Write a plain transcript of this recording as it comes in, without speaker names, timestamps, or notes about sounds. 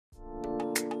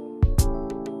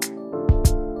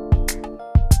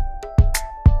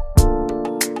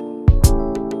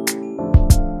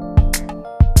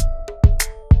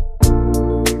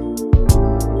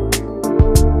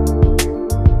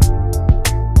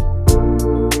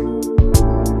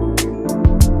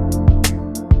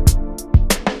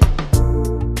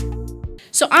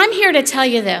here to tell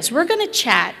you this. We're going to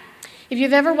chat. If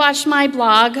you've ever watched my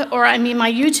blog,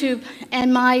 my YouTube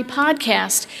and my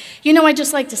podcast, you know I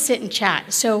just like to sit and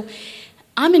chat. So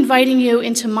I'm inviting you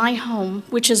into my home,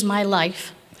 which is my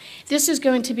life. This is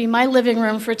going to be my living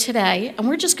room for today, and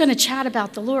we're just going to chat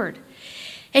about the Lord.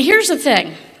 And here's the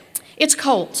thing. It's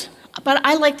cold, but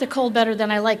I like the cold better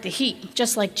than I like the heat,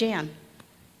 just like Jan.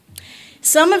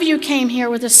 Some of you came here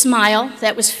with a smile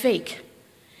that was fake.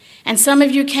 And some of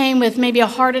you came with maybe a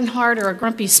hardened heart or a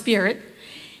grumpy spirit.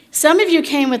 Some of you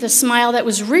came with a smile that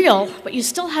was real, but you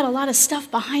still had a lot of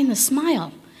stuff behind the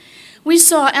smile. We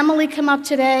saw Emily come up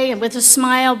today with a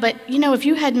smile, but if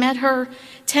you had met her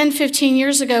 10, 15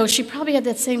 years ago, she probably had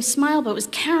that same smile, but was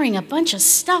carrying a bunch of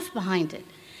stuff behind it.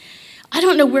 I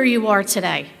don't know where you are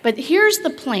today, but here's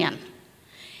the plan.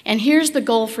 And here's the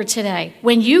goal for today.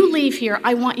 When you leave here,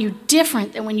 I want you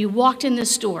different than when you walked in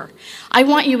this door. I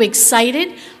want you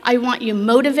excited. I want you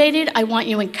motivated. I want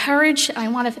you encouraged. I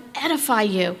want to edify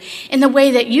you in the way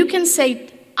that you can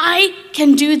say, I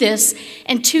can do this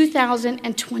in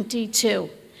 2022.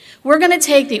 We're going to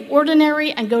take the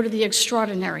ordinary and go to the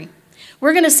extraordinary.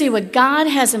 We're going to see what God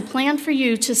has in plan for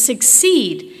you to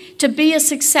succeed, to be a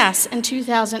success in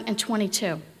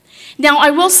 2022. Now, I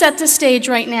will set the stage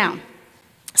right now.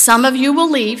 Some of you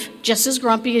will leave just as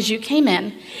grumpy as you came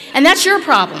in, and that's your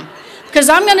problem, because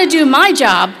I'm going to do my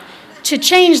job to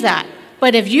change that.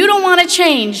 But if you don't want to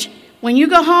change, when you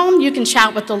go home, you can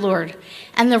chat with the Lord.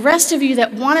 And the rest of you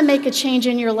that want to make a change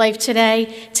in your life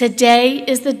today, today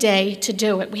is the day to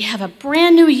do it. We have a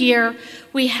brand new year.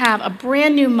 We have a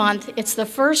brand new month. It's the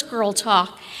first Girl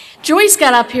Talk. Joyce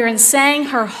got up here and sang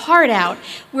her heart out.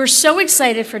 We're so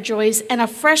excited for Joyce and a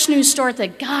fresh new start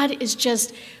that God is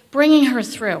just bringing her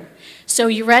through. So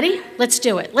you ready? Let's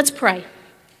do it. Let's pray.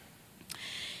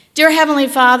 Dear Heavenly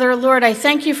Father, Lord, I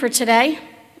thank you for today.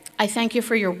 I thank you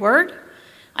for your word.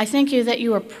 I thank you that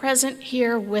you are present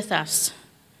here with us.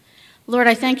 Lord,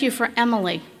 I thank you for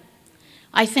Emily.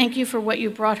 I thank you for what you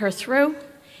brought her through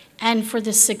and for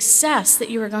the success that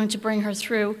you are going to bring her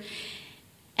through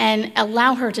and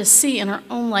allow her to see in her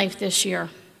own life this year.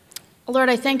 Lord,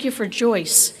 I thank you for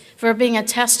Joyce, for being a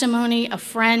testimony, a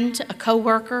friend, a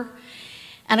co-worker,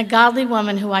 and a godly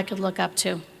woman who I could look up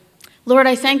to. Lord,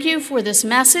 I thank you for this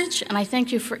message, and I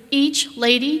thank you for each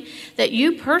lady that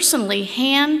you personally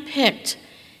hand-picked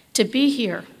to be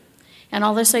here. And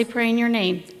all this I pray in your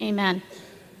name. Amen.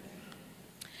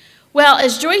 Well,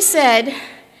 as Joyce said,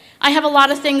 I have a lot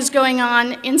of things going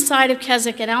on inside of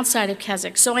Keswick and outside of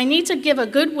Keswick, so I need to give a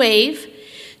good wave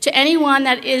to anyone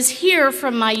that is here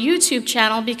from my YouTube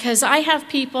channel, because I have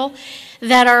people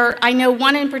that are, I know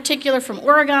one in particular from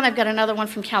Oregon, I've got another one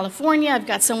from California, I've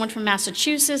got someone from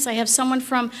Massachusetts, I have someone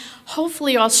from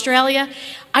hopefully Australia.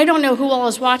 I don't know who all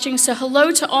is watching, so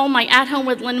hello to all my At Home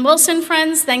with Lynn Wilson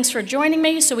friends. Thanks for joining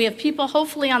me. So we have people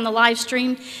hopefully on the live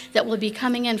stream that will be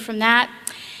coming in from that.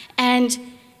 And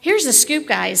here's the scoop,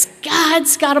 guys.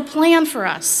 God's got a plan for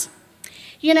us.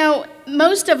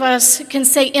 Most of us can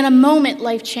say in a moment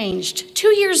life changed. 2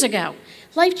 years ago,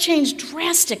 life changed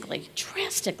drastically.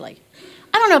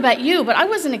 I don't know about you, but I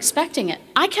wasn't expecting it.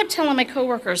 I kept telling my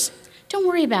coworkers, don't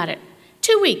worry about it.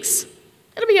 2 weeks.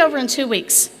 It'll be over in 2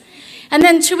 weeks. And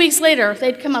then 2 weeks later,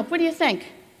 they'd come up, what do you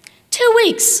think? 2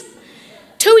 weeks.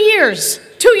 2 years.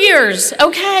 2 years.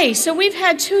 Okay, so we've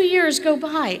had 2 years go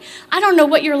by. I don't know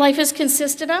what your life has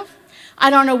consisted of. I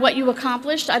don't know what you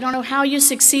accomplished. I don't know how you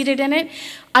succeeded in it.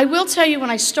 I will tell you, when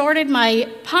I started my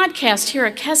podcast here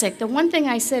at Keswick, the one thing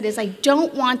I said is I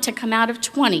don't want to come out of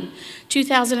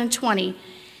 2020,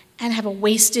 and have a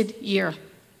wasted year.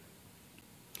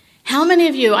 How many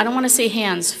of you, I don't want to say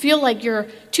hands, feel like your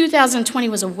 2020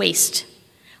 was a waste?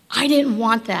 I didn't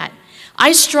want that.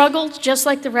 I struggled just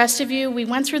like the rest of you. We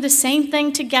went through the same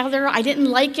thing together. I didn't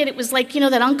like it. It was like,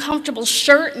 that uncomfortable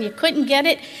shirt and you couldn't get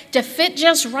it to fit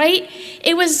just right.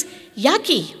 It was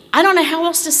yucky. I don't know how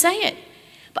else to say it.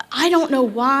 But I don't know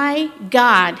why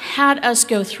God had us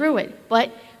go through it,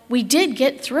 but we did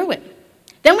get through it.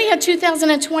 Then we had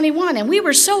 2021 and we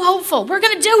were so hopeful. We're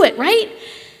going to do it, right?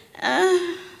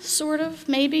 Sort of,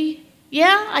 maybe.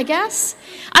 Yeah, I guess.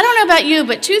 I don't know about you,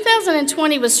 but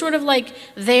 2020 was sort of like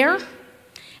there.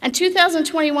 And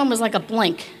 2021 was like a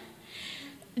blink.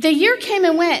 The year came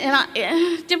and went,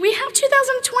 and did we have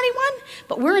 2021?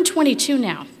 But we're in 22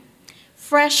 now.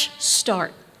 Fresh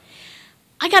start.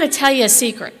 I got to tell you a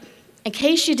secret, in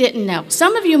case you didn't know.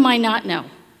 Some of you might not know.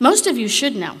 Most of you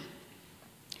should know.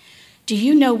 Do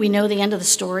you know we know the end of the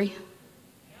story?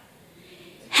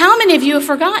 How many of you have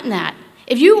forgotten that?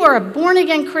 If you are a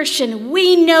born-again Christian,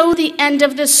 we know the end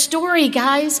of the story,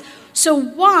 guys. So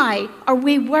why are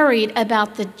we worried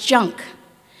about the junk?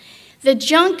 The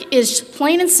junk is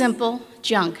plain and simple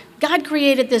junk. God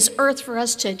created this earth for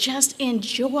us to just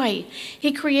enjoy.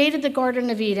 He created the Garden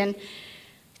of Eden.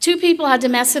 Two people had to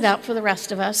mess it up for the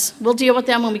rest of us. We'll deal with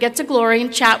them when we get to glory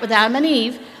and chat with Adam and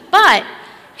Eve. But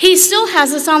he still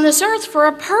has us on this earth for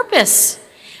a purpose.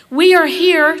 We are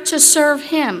here to serve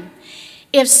him.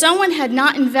 If someone had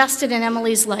not invested in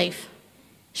Emily's life,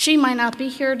 she might not be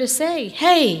here to say,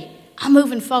 hey, I'm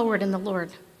moving forward in the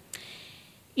Lord.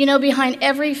 You know, behind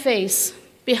every face,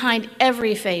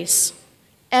 there's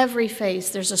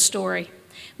a story.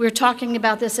 We were talking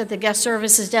about this at the guest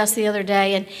services desk the other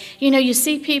day, and you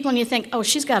see people and you think, oh,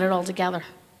 she's got it all together.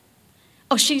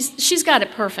 Oh, she's got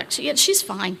it perfect. She's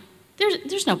fine.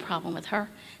 There's no problem with her.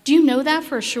 Do you know that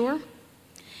for sure?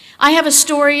 I have a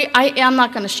story, I'm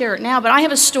not going to share it now, but I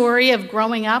have a story of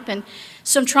growing up and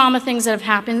some trauma things that have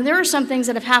happened. There are some things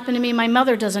that have happened to me my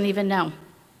mother doesn't even know.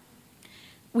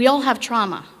 We all have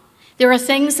trauma. There are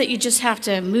things that you just have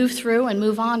to move through and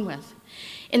move on with.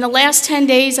 In the last 10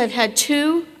 days, I've had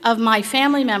 2 of my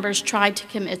family members try to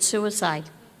commit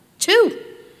suicide. 2.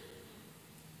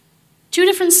 2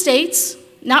 different states,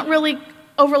 not really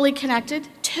overly connected.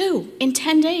 2 in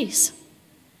 10 days.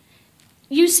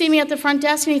 You see me at the front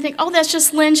desk and you think, oh, that's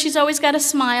just Lynn. She's always got a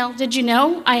smile. Did you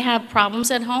know I have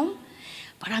problems at home?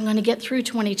 But I'm going to get through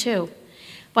 22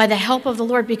 by the help of the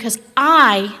Lord because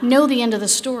I know the end of the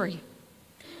story.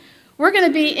 We're going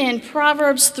to be in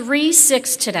Proverbs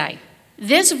 3:6 today.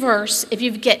 This verse, if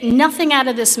you get nothing out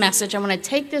of this message, I want to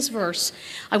take this verse.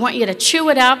 I want you to chew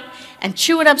it up and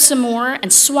chew it up some more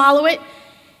and swallow it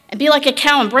and be like a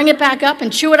cow and bring it back up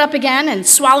and chew it up again and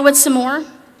swallow it some more.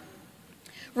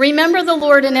 Remember the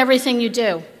Lord in everything you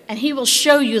do, and he will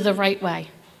show you the right way.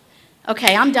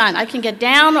 Okay, I'm done. I can get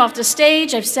down off the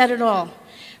stage. I've said it all.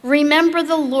 Remember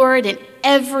the Lord in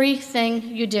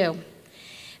everything you do.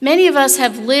 Many of us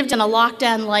have lived in a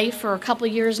lockdown life for a couple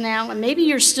of years now, and maybe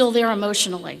you're still there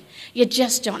emotionally. You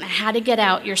just don't know how to get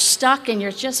out. You're stuck, and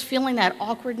you're just feeling that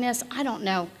awkwardness. I don't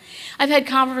know. I've had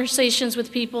conversations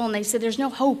with people, and they say, there's no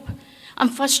hope. I'm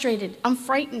frustrated. I'm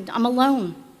frightened. I'm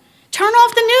alone. Turn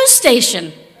off the news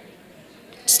station.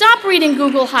 Stop reading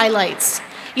Google highlights.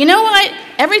 You know what?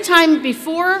 Every time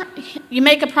before you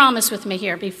make a promise with me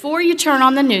here, before you turn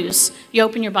on the news, you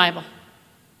open your Bible.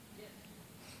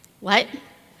 What?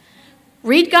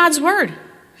 Read God's word.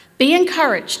 Be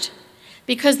encouraged.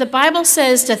 Because the Bible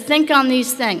says to think on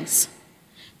these things.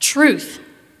 Truth.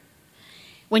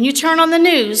 When you turn on the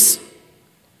news,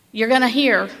 you're going to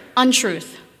hear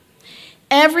untruth.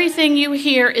 Everything you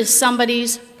hear is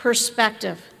somebody's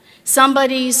perspective.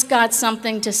 Somebody's got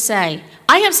something to say.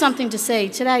 I have something to say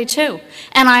today too,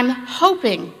 and I'm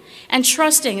hoping and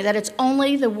trusting that it's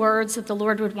only the words that the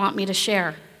Lord would want me to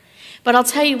share. But I'll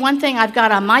tell you one thing I've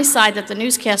got on my side that the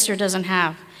newscaster doesn't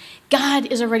have.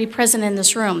 God is already present in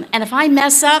this room, and if I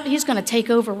mess up, he's going to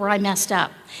take over where I messed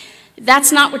up.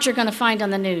 That's not what you're going to find on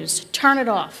the news. Turn it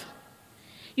off.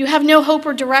 You have no hope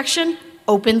or direction?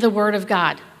 Open the Word of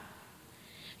God.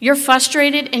 You're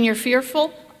frustrated and you're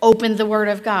fearful? Open the Word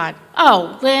of God.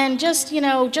 Oh, Lynn,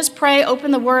 just pray, open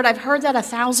the Word. I've heard that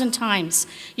 1,000 times.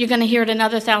 You're going to hear it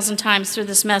another 1,000 times through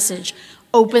this message.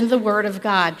 Open the Word of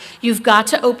God. You've got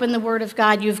to open the Word of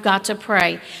God. You've got to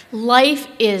pray. Life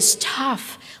is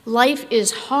tough. Life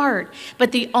is hard.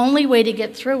 But the only way to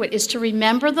get through it is to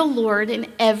remember the Lord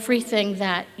in everything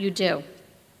that you do.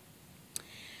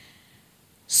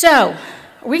 So,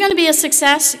 are we going to be a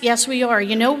success? Yes, we are.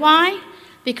 You know why?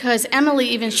 Because Emily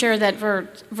even shared that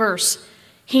verse.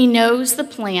 He knows the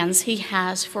plans he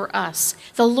has for us.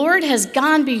 The Lord has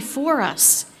gone before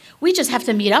us. We just have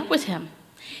to meet up with him.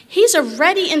 He's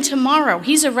already in tomorrow.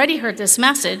 He's already heard this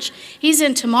message. He's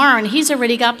in tomorrow, and he's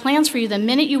already got plans for you the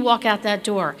minute you walk out that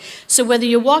door. So whether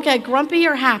you walk out grumpy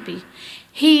or happy,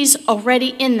 he's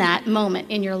already in that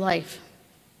moment in your life.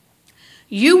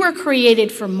 You were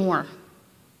created for more.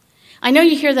 I know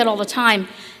you hear that all the time.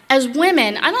 As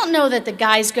women, I don't know that the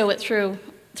guys go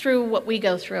through what we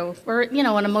go through. We're,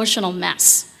 an emotional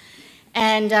mess.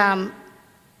 And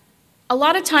a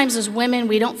lot of times as women,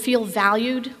 we don't feel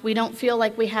valued. We don't feel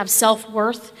like we have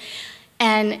self-worth.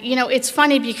 And, it's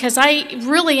funny because I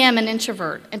really am an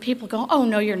introvert. And people go, oh,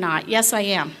 no, you're not. Yes, I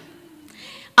am.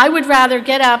 I would rather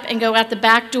get up and go out the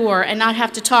back door and not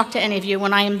have to talk to any of you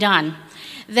when I am done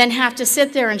than have to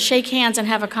sit there and shake hands and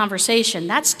have a conversation.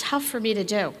 That's tough for me to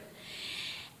do.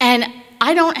 And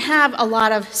I don't have a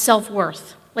lot of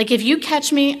self-worth. Like if you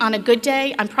catch me on a good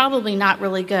day, I'm probably not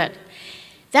really good.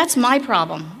 That's my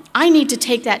problem. I need to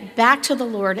take that back to the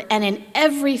Lord, and in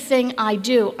everything I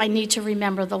do, I need to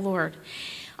remember the Lord.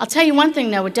 I'll tell you one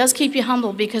thing, though. It does keep you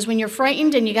humble, because when you're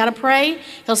frightened and you got to pray,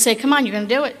 he'll say, come on, you're going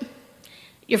to do it.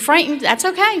 You're frightened, that's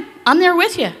okay. I'm there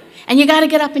with you. And you got to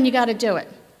get up and you got to do it.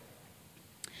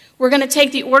 We're going to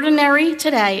take the ordinary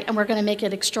today and we're going to make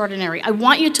it extraordinary. I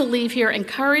want you to leave here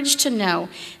encouraged to know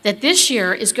that this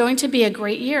year is going to be a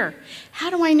great year. How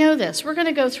do I know this? We're going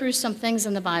to go through some things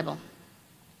in the Bible.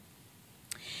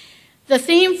 The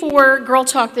theme for Girl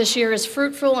Talk this year is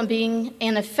fruitful and being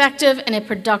an effective and a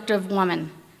productive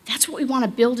woman. That's what we want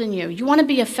to build in you. You want to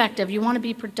be effective. You want to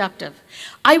be productive.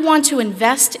 I want to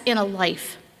invest in a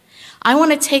life. I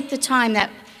want to take the time that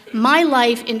my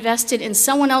life invested in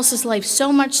someone else's life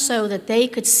so much so that they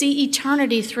could see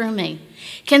eternity through me.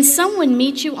 Can someone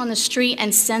meet you on the street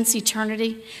and sense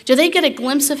eternity? Do they get a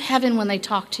glimpse of heaven when they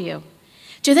talk to you?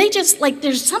 Do they just, like,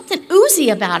 there's something oozy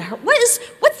about her? What's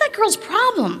that girl's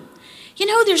problem? You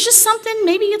know, there's just something,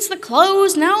 maybe it's the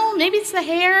clothes, no, maybe it's the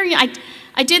hair.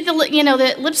 I did the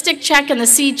lipstick check and the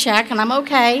seed check, and I'm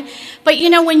okay. But,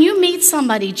 when you meet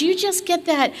somebody, do you just get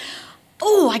that,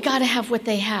 oh, I got to have what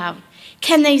they have?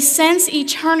 Can they sense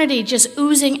eternity just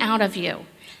oozing out of you?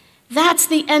 That's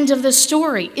the end of the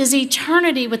story, is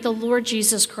eternity with the Lord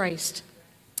Jesus Christ.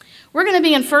 We're going to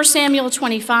be in 1 Samuel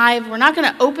 25. We're not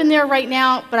going to open there right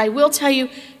now, but I will tell you,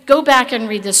 go back and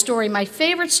read this story. My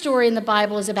favorite story in the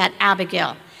Bible is about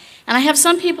Abigail. And I have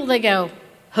some people that go,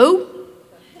 who?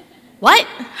 What?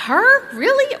 Her?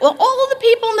 Really? Well, all of the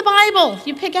people in the Bible,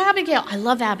 you pick Abigail. I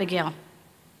love Abigail.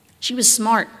 She was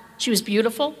smart. She was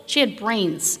beautiful. She had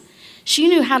brains. She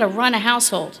knew how to run a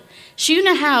household. She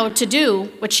knew how to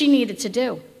do what she needed to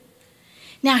do.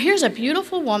 Now, here's a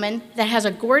beautiful woman that has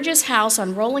a gorgeous house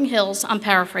on rolling hills. I'm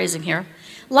paraphrasing here.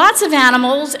 Lots of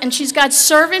animals, and she's got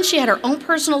servants. She had her own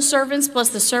personal servants, plus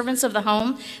the servants of the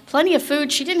home. Plenty of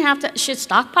food. She had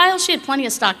stockpile. She had plenty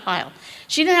of stockpile.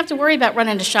 She didn't have to worry about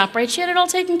running to ShopRite. She had it all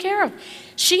taken care of.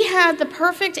 She had the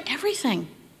perfect everything.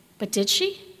 But did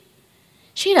she?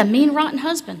 She had a mean, rotten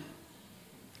husband.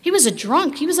 He was a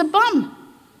drunk. He was a bum.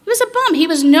 He was a bum. He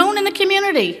was known in the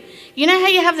community. You know how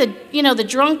you have the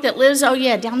drunk that lives,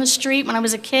 down the street when I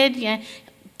was a kid? Yeah,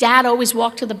 Dad always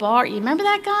walked to the bar. You remember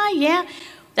that guy? Yeah.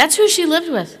 That's who she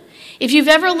lived with. If you've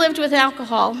ever lived with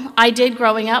alcohol, I did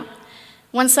growing up.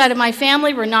 One side of my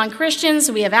family were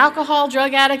non-Christians. We have alcohol,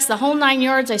 drug addicts, the whole 9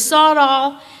 yards. I saw it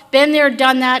all. Been there,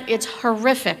 done that. It's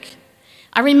horrific.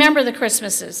 I remember the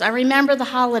Christmases. I remember the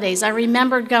holidays. I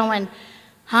remembered going,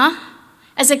 huh?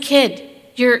 As a kid,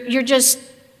 you're just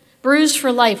bruised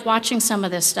for life watching some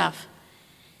of this stuff.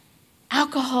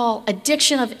 Alcohol,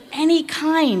 addiction of any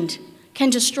kind can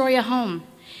destroy a home.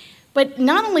 But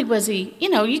not only was he,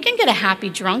 you can get a happy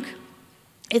drunk.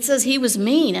 It says he was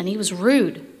mean and he was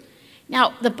rude.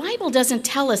 Now, the Bible doesn't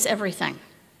tell us everything.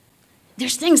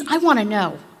 There's things I want to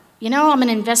know. I'm an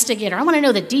investigator. I want to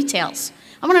know the details.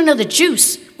 I want to know the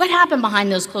juice. What happened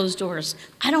behind those closed doors?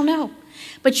 I don't know.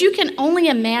 But you can only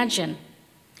imagine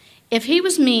if he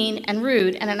was mean and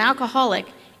rude and an alcoholic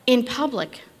in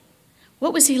public,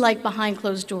 what was he like behind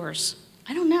closed doors?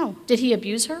 I don't know. Did he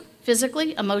abuse her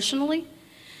physically, emotionally?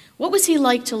 What was he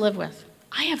like to live with?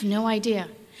 I have no idea.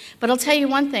 But I'll tell you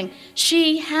one thing.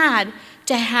 She had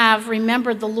to have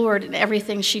remembered the Lord in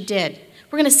everything she did.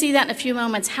 We're going to see that in a few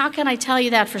moments. How can I tell you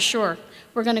that for sure?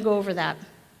 We're going to go over that.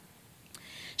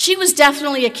 She was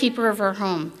definitely a keeper of her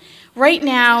home. Right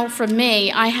now, for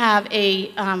me, I have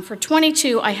for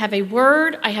 22, I have a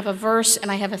word, I have a verse, and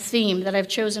I have a theme that I've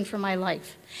chosen for my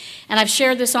life. And I've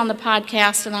shared this on the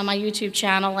podcast and on my YouTube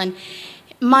channel. And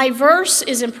my verse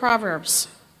is in Proverbs.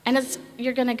 And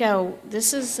you're going to go,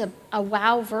 this is a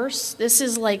wow verse? This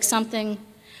is like something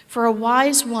for a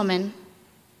wise woman.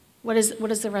 What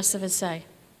does the rest of it say?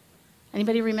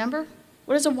 Anybody remember?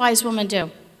 What does a wise woman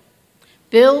do?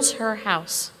 Builds her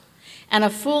house. And a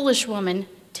foolish woman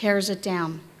tears it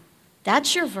down.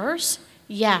 That's your verse?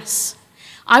 Yes.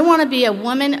 I want to be a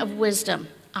woman of wisdom.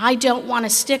 I don't want to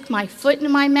stick my foot in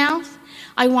my mouth.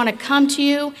 I want to come to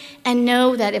you and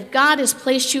know that if God has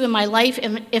placed you in my life,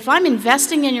 and if I'm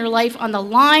investing in your life on the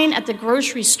line at the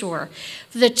grocery store,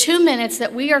 for the 2 minutes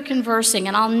that we are conversing,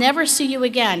 and I'll never see you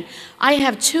again, I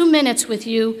have 2 minutes with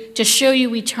you to show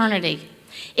you eternity.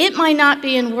 It might not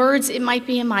be in words, it might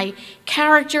be in my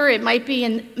character, it might be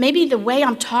in maybe the way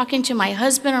I'm talking to my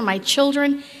husband or my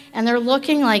children, and they're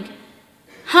looking like,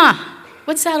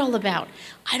 what's that all about?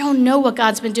 I don't know what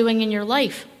God's been doing in your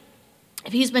life.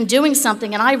 If he's been doing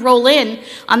something and I roll in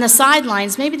on the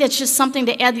sidelines, maybe that's just something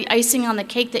to add the icing on the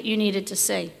cake that you needed to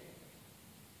see.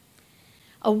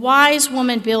 A wise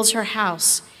woman builds her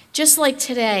house. Just like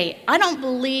today, I don't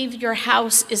believe your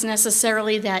house is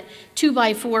necessarily that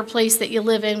 2x4 place that you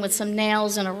live in with some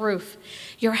nails and a roof.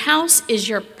 Your house is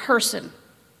your person.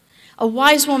 A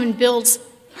wise woman builds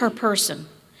her person.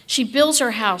 She builds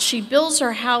her house. She builds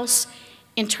her house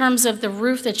in terms of the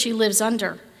roof that she lives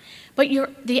under. But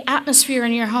the atmosphere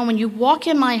in your home, when you walk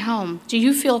in my home, do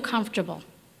you feel comfortable?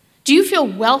 Do you feel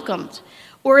welcomed?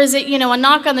 Or is it, a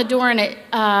knock on the door and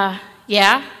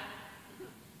yeah?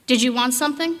 Did you want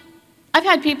something? I've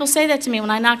had people say that to me when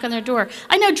I knock on their door.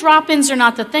 I know drop-ins are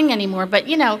not the thing anymore, but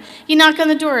you knock on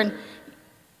the door and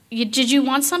did you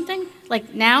want something?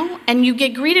 Like now? And you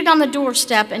get greeted on the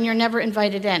doorstep and you're never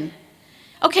invited in.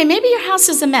 Okay, maybe your house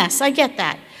is a mess, I get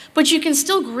that. But you can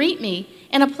still greet me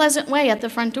in a pleasant way at the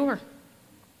front door.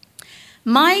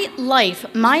 My life,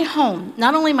 my home,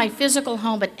 not only my physical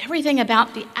home, but everything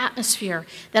about the atmosphere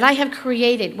that I have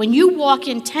created, when you walk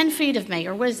in 10 feet of me,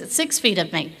 or 6 feet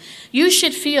of me, you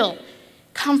should feel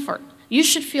comfort. You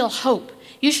should feel hope.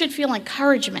 You should feel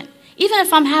encouragement. Even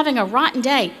if I'm having a rotten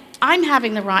day, I'm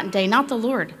having the rotten day, not the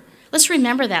Lord. Let's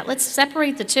remember that. Let's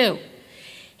separate the two.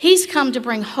 He's come to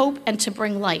bring hope and to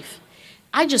bring life.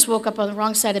 I just woke up on the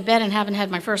wrong side of bed and haven't had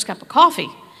my first cup of coffee.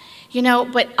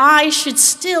 But I should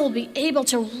still be able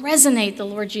to resonate the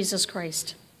Lord Jesus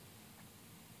Christ.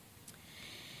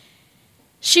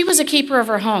 She was a keeper of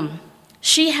her home.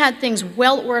 She had things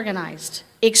well organized,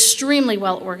 extremely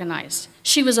well organized.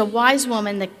 She was a wise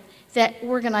woman that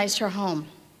organized her home.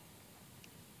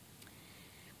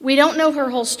 We don't know her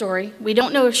whole story. We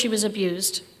don't know if she was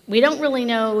abused. We don't really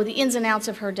know the ins and outs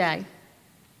of her day.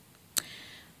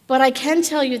 But I can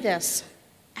tell you this,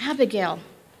 Abigail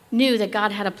knew that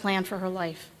God had a plan for her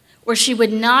life, or she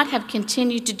would not have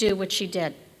continued to do what she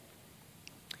did.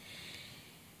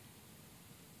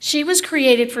 She was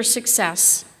created for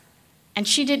success, and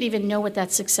she didn't even know what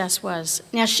that success was.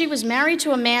 Now, she was married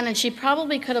to a man, and she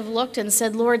probably could have looked and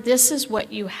said, Lord, this is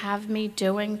what you have me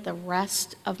doing the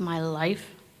rest of my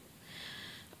life?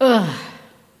 Ugh.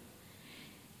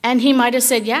 And he might have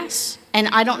said yes. And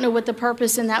I don't know what the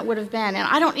purpose in that would have been. And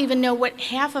I don't even know what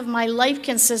half of my life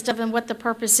consists of and what the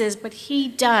purpose is, but he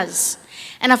does.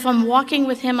 And if I'm walking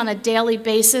with him on a daily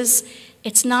basis,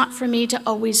 it's not for me to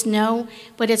always know,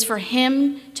 but it's for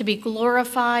him to be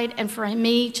glorified and for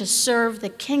me to serve the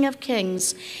King of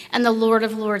Kings and the Lord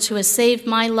of Lords who has saved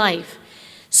my life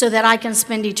so that I can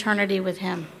spend eternity with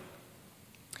him.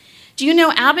 Do you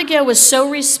know Abigail was so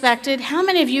respected? How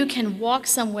many of you can walk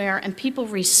somewhere and people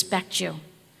respect you?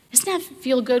 Doesn't that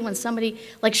feel good when somebody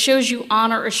shows you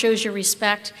honor or shows you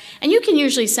respect? And you can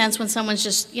usually sense when someone's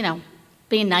just,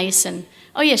 being nice and,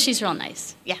 oh yeah, she's real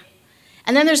nice, yeah.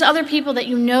 And then there's other people that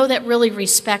that really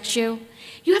respect you.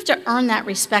 You have to earn that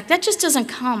respect. That just doesn't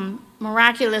come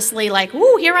miraculously like,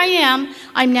 ooh, here I am.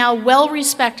 I'm now well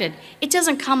respected. It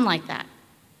doesn't come like that.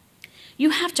 You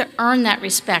have to earn that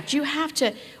respect. You have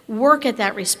to work at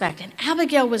that respect. And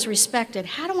Abigail was respected.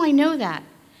 How do I know that?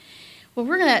 Well,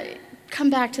 we're going to come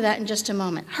back to that in just a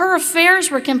moment. Her affairs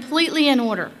were completely in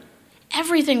order.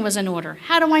 Everything was in order.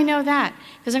 How do I know that?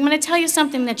 Because I'm going to tell you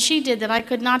something that she did that I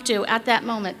could not do at that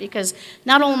moment, because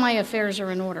not all my affairs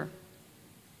are in order.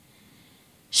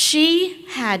 She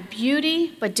had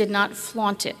beauty but did not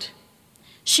flaunt it.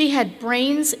 She had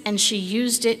brains and she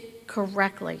used it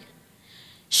correctly.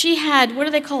 She had, what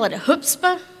do they call it, a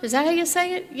chutzpah? Is that how you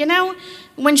say it?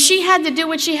 When she had to do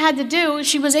what she had to do,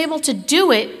 she was able to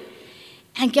do it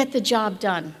and get the job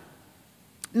done.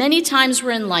 Many times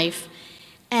we're in life,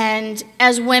 and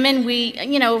as women, we,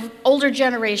 older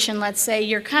generation, let's say,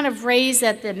 you're kind of raised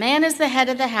that the man is the head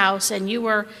of the house and you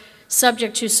are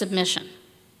subject to submission.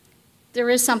 There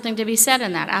is something to be said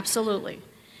in that, absolutely.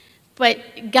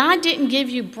 But God didn't give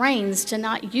you brains to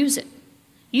not use it.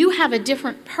 You have a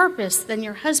different purpose than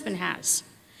your husband has.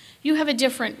 You have a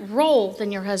different role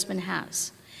than your husband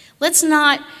has. Let's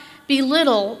not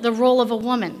belittle the role of a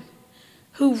woman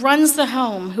who runs the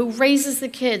home, who raises the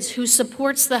kids, who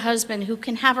supports the husband, who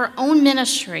can have her own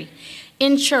ministry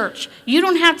in church. You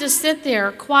don't have to sit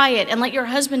there quiet and let your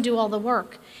husband do all the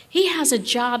work. He has a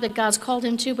job that God's called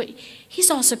him to, but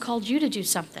he's also called you to do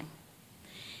something.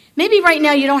 Maybe right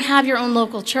now you don't have your own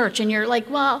local church and you're like,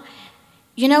 well,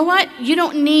 you know what? You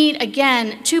don't need,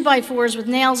 again, 2x4s with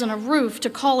nails and a roof to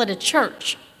call it a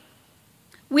church.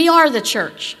 We are the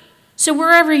church. So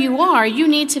wherever you are, you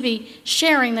need to be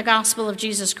sharing the gospel of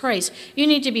Jesus Christ. You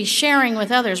need to be sharing with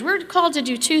others. We're called to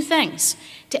do two things,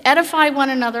 to edify one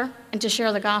another and to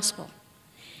share the gospel.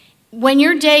 When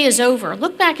your day is over,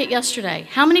 look back at yesterday.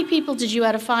 How many people did you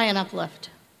edify and uplift?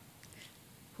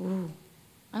 Ooh,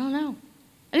 I don't know.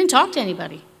 I didn't talk to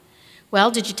anybody.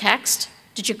 Well, did you text?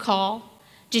 Did you call?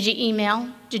 Did you email?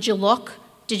 Did you look?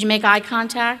 Did you make eye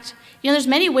contact? There's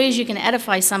many ways you can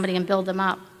edify somebody and build them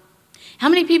up. How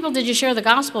many people did you share the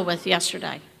gospel with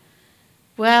yesterday?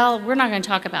 Well, we're not going to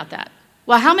talk about that.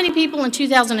 Well, how many people in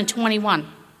 2021?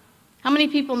 How many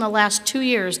people in the last 2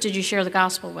 years did you share the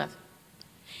gospel with?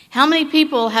 How many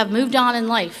people have moved on in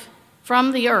life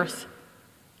from the earth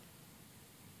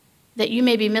that you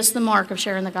maybe missed the mark of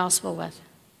sharing the gospel with?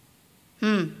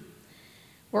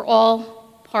 We're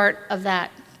all part of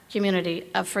that community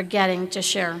of forgetting to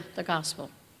share the gospel.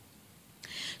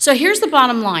 So here's the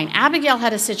bottom line. Abigail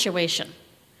had a situation.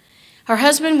 Her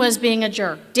husband was being a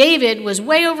jerk. David was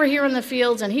way over here in the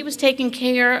fields, and he was taking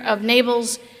care of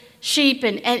Nabal's sheep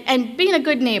and being a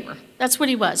good neighbor. That's what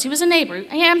he was. He was a neighbor.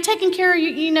 Hey, I'm taking care of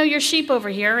your sheep over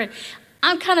here, and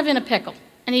I'm kind of in a pickle.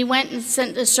 And he went and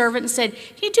sent a servant and said,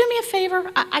 can you do me a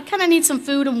favor? I kind of need some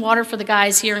food and water for the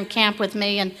guys here in camp with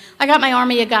me, and I got my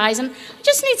army of guys, and I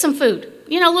just need some food.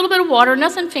 A little bit of water,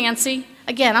 nothing fancy.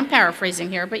 Again, I'm paraphrasing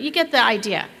here, but you get the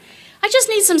idea. I just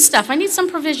need some stuff. I need some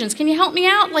provisions. Can you help me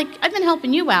out? Like, I've been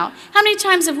helping you out. How many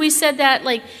times have we said that,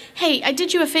 like, hey, I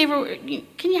did you a favor.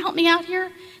 Can you help me out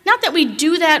here? Not that we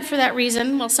do that for that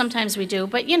reason. Well, sometimes we do,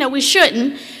 but, we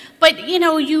shouldn't. But,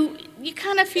 you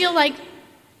kind of feel like,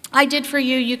 I did for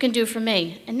you, you can do for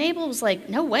me. And Nabal was like,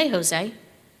 no way, Jose.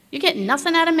 You're getting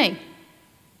nothing out of me.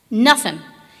 Nothing.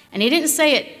 And he didn't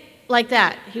say it like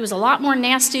that. He was a lot more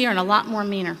nastier and a lot more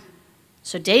meaner.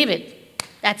 So David,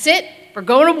 that's it. We're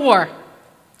going to war.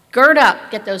 Gird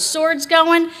up. Get those swords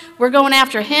going. We're going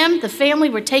after him, the family.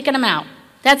 We're taking them out.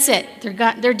 That's it.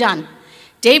 They're done.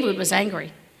 David was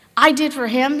angry. I did for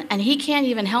him, and he can't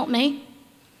even help me.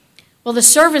 Well, the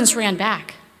servants ran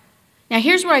back. Now,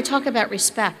 here's where I talk about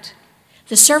respect.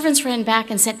 The servants ran back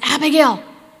and said, Abigail,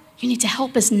 you need to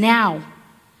help us now.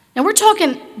 Now, we're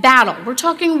talking battle. We're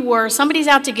talking war. Somebody's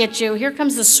out to get you. Here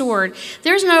comes the sword.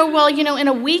 There's no, well, in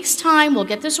a week's time, we'll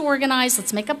get this organized.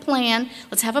 Let's make a plan.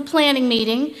 Let's have a planning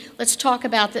meeting. Let's talk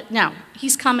about that. No,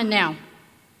 he's coming now.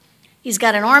 He's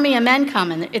got an army of men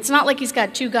coming. It's not like he's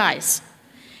got two guys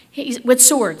with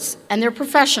swords, and they're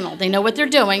professional. They know what they're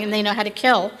doing, and they know how to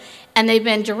kill, and they've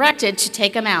been directed to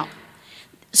take him out.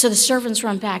 So the servants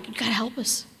run back. You got to help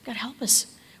us. You got to help us.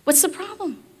 What's the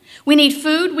problem? We need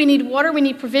food, we need water, we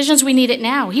need provisions, we need it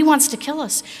now. He wants to kill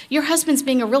us. Your husband's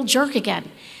being a real jerk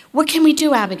again. What can we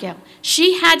do, Abigail?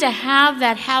 She had to have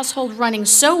that household running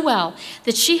so well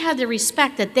that she had the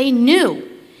respect that they knew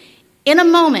in a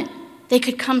moment they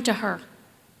could come to her.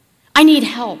 I need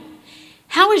help.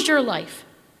 How is your life?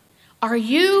 Are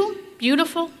you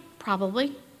beautiful?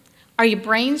 Probably. Are you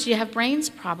brains? Do you have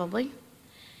brains? Probably.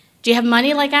 Do you have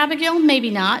money like Abigail? Maybe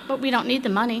not, but we don't need the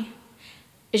money.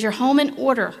 Is your home in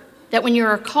order? That when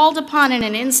you're called upon in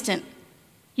an instant,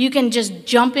 you can just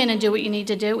jump in and do what you need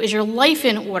to do? Is your life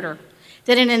in order?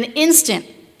 That in an instant,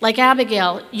 like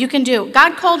Abigail, you can do.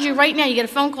 God called you right now. You get a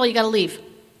phone call, you got to leave.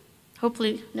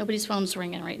 Hopefully nobody's phone's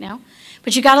ringing right now.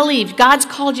 But you got to leave. God's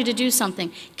called you to do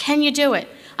something. Can you do it?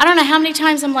 I don't know how many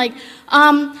times I'm like,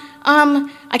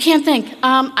 I can't think.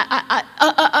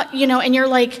 And you're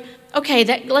like, okay,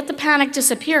 let the panic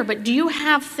disappear, but do you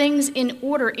have things in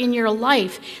order in your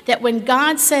life that when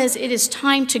God says it is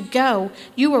time to go,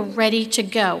 you are ready to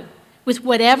go with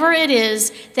whatever it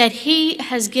is that he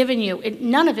has given you?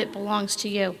 None of it belongs to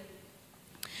you.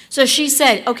 So she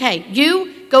said, okay,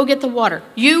 you go get the water.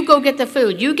 You go get the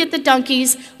food. You get the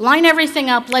donkeys. Line everything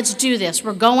up. Let's do this.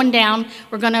 We're going down.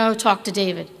 We're going to talk to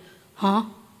David. Huh?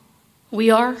 We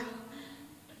are?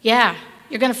 Yeah.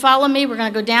 You're going to follow me. We're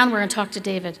going to go down. We're going to talk to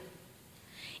David.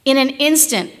 In an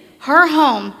instant, her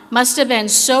home must have been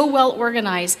so well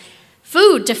organized.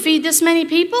 Food to feed this many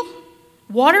people,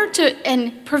 water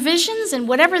and provisions and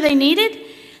whatever they needed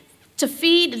to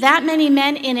feed that many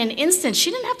men in an instant.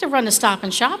 She didn't have to run to Stop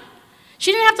and Shop.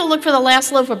 She didn't have to look for the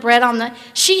last loaf of bread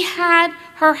she had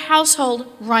her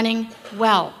household running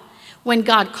well. When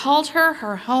God called her,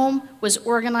 her home was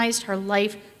organized, her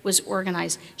life was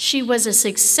organized. She was a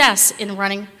success in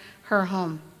running her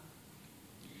home.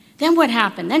 Then what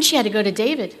happened? Then she had to go to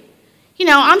David.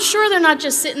 I'm sure they're not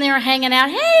just sitting there hanging out.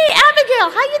 Hey,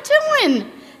 Abigail, how you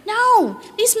doing? No,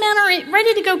 these men are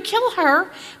ready to go kill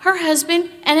her husband,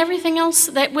 and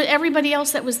everybody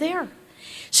else that was there.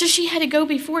 So she had to go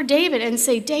before David and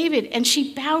say, David, and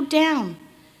she bowed down.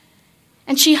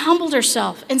 And she humbled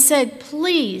herself and said,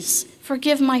 please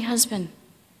forgive my husband.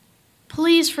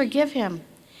 Please forgive him.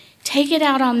 Take it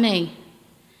out on me.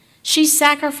 She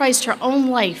sacrificed her own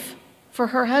life for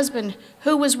her husband,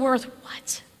 who was worth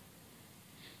what?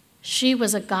 She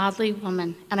was a godly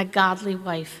woman and a godly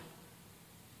wife.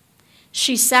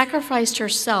 She sacrificed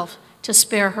herself to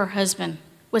spare her husband.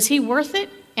 Was he worth it?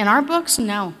 In our books,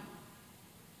 no.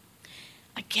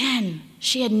 Again,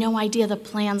 she had no idea the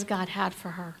plans God had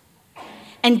for her.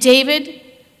 And David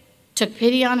took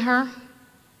pity on her,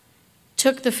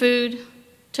 took the food,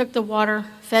 took the water,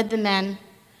 fed the men.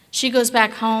 She goes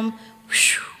back home.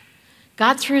 Whew,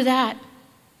 got through that.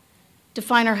 to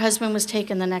find her husband was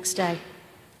taken the next day.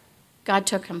 God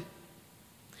took him.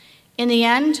 In the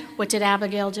end, what did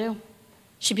Abigail do?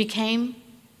 She became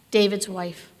David's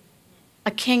wife,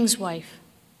 a king's wife.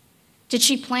 Did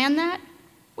she plan that?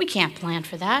 We can't plan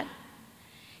for that.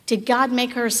 Did God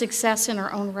make her a success in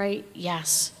her own right?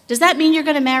 Yes. Does that mean you're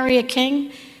going to marry a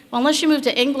king? Well, unless you move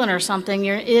to England or something,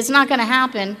 it's not going to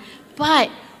happen. But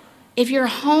if your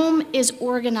home is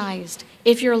organized,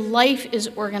 if your life is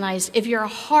organized, if your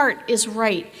heart is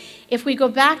right, if we go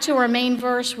back to our main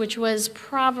verse, which was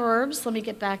Proverbs, let me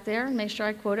get back there and make sure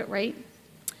I quote it right.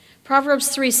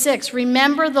 Proverbs 3:6,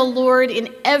 remember the Lord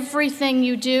in everything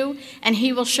you do, and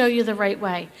he will show you the right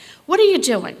way. What are you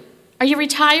doing? Are you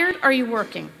retired? Are you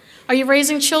working? Are you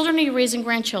raising children? Are you raising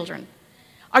grandchildren?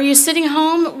 Are you sitting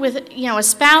home with, a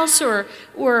spouse or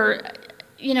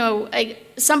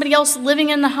somebody else living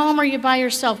in the home, or are you by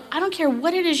yourself? I don't care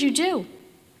what it is you do.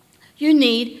 You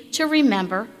need to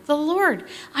remember the Lord.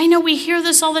 I know we hear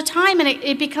this all the time, and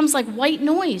it becomes like white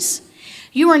noise.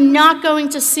 You are not going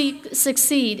to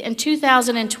succeed in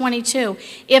 2022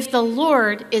 if the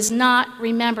Lord is not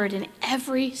remembered in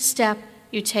every step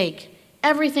you take,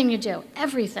 everything you do,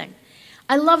 everything.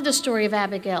 I love the story of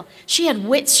Abigail. She had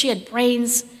wits, she had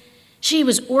brains, she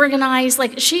was organized.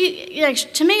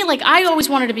 To me, I always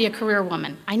wanted to be a career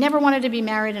woman. I never wanted to be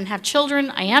married and have children.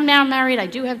 I am now married, I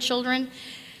do have children.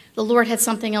 The Lord had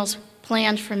something else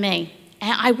planned for me.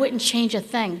 And I wouldn't change a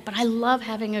thing, but I love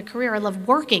having a career. I love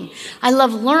working. I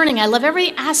love learning. I love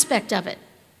every aspect of it.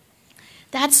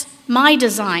 That's my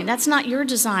design. That's not your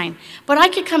design. But I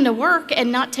could come to work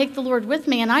and not take the Lord with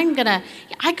me, and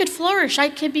I could flourish. I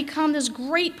could become this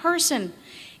great person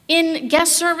in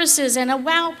guest services and a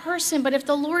wow person. But if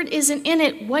the Lord isn't in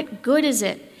it, what good is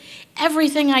it?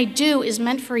 Everything I do is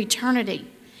meant for eternity.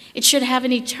 It should have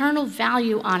an eternal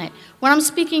value on it. When I'm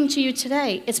speaking to you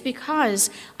today, it's because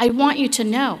I want you to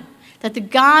know that the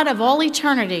God of all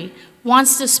eternity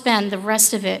wants to spend the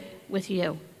rest of it with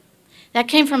you. That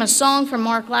came from a song from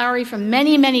Mark Lowry from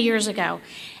many, many years ago,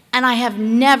 and I have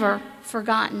never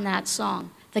forgotten that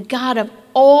song. The God of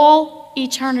all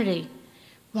eternity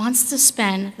wants to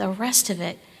spend the rest of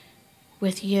it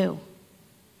with you.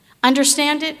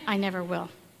 Understand it? I never will.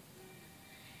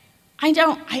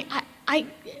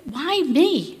 Why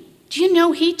me? Do you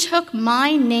know he took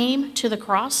my name to the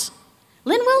cross?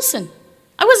 Lynn Wilson.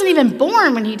 I wasn't even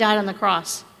born when he died on the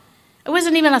cross. It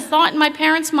wasn't even a thought in my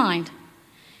parents' mind.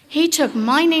 He took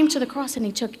my name to the cross, and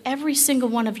he took every single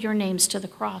one of your names to the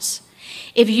cross.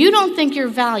 If you don't think you're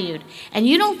valued, and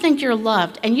you don't think you're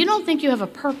loved, and you don't think you have a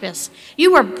purpose,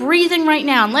 you are breathing right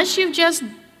now, unless you've just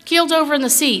keeled over in the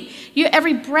seat.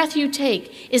 Every breath you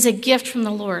take is a gift from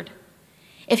the Lord.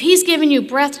 If he's given you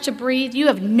breath to breathe, you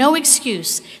have no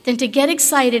excuse than to get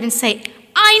excited and say,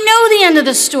 I know the end of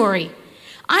the story.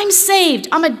 I'm saved.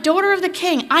 I'm a daughter of the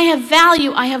King. I have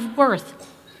value. I have worth.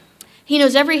 He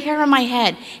knows every hair on my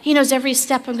head. He knows every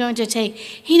step I'm going to take.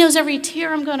 He knows every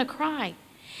tear I'm going to cry.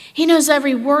 He knows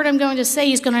every word I'm going to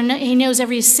say. He knows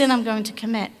every sin I'm going to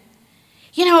commit.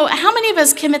 How many of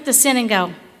us commit the sin and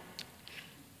go,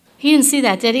 he didn't see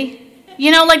that, did he?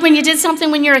 Like when you did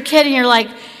something when you're a kid and you're like,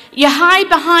 you hide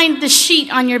behind the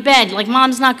sheet on your bed, like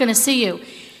mom's not going to see you.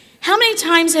 How many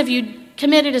times have you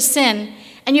committed a sin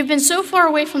and you've been so far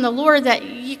away from the Lord that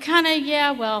you kind of,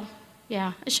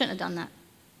 I shouldn't have done that.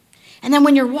 And then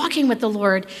when you're walking with the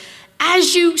Lord,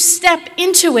 as you step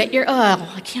into it,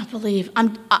 I can't believe,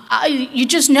 you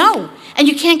just know, and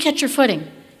you can't catch your footing.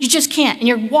 You just can't, and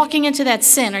you're walking into that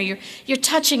sin, or you're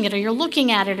touching it, or you're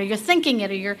looking at it, or you're thinking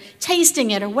it, or you're tasting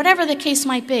it, or whatever the case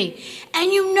might be.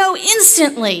 And you know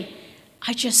instantly,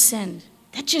 I just sinned.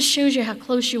 That just shows you how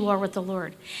close you are with the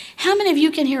Lord. How many of you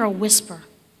can hear a whisper?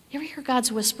 You ever hear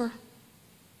God's whisper?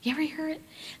 You ever hear it?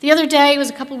 The other day, it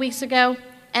was a couple weeks ago,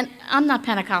 and I'm not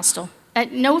Pentecostal.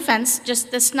 No offense,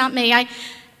 that's not me.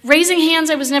 Raising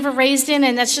hands I was never raised in,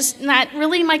 and that's just not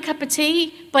really my cup of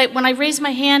tea. But when I raise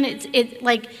my hand,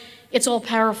 it's all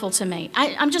powerful to me.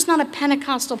 I'm just not a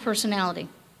Pentecostal personality.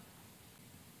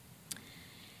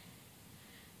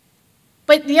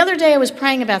 But the other day I was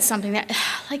praying about something that,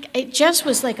 it just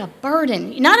was like a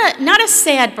burden. Not a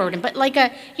sad burden, but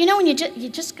when you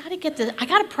just got to get I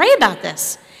got to pray about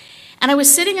this. And I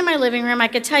was sitting in my living room. I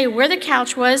could tell you where the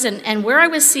couch was and where I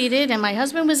was seated, and my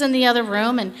husband was in the other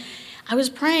room, and I was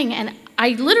praying, and I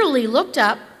literally looked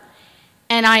up,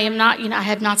 and I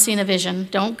have not seen a vision.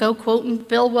 Don't go quoting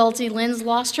Bill Welty, Lynn's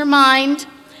lost her mind.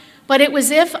 But it was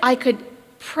if I could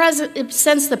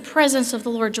sense the presence of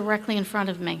the Lord directly in front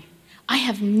of me. I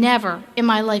have never in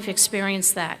my life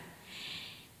experienced that.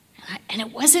 And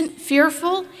it wasn't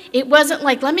fearful. It wasn't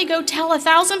like, let me go tell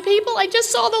 1,000 people. I just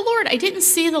saw the Lord. I didn't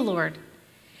see the Lord.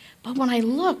 But when I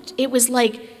looked, it was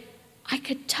like I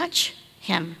could touch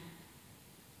him.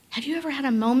 Have you ever had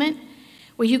a moment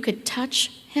where you could touch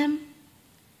him?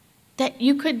 That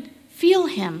you could feel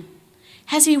him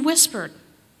as he whispered?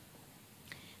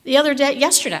 The other day,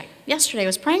 yesterday, I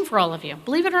was praying for all of you.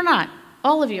 Believe it or not,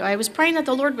 all of you. I was praying that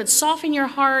the Lord would soften your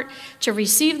heart to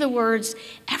receive the words.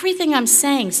 Everything I'm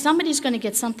saying, somebody's going to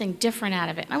get something different out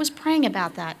of it. And I was praying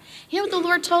about that. You know what the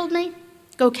Lord told me?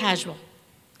 Go casual.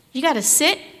 You got to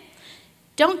sit.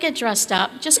 Don't get dressed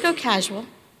up. Just go casual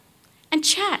and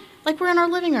chat like we're in our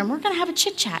living room. We're going to have a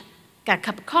chit chat. Got a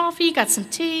cup of coffee, got some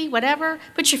tea, whatever.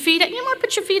 Put your feet up. You want to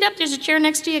put your feet up? There's a chair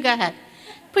next to you. Go ahead.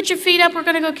 Put your feet up. We're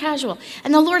going to go casual.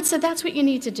 And the Lord said, that's what you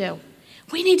need to do.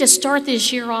 We need to start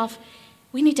this year off.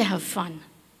 We need to have fun.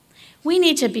 We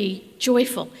need to be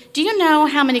joyful. Do you know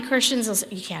how many Christians will say,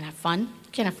 you can't have fun?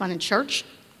 You can't have fun in church.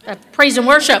 Praise and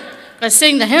worship. Got to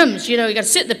sing the hymns. You got to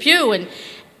sit in the pew. And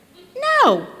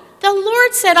no. The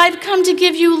Lord said, I've come to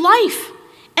give you life,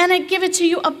 and I give it to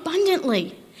you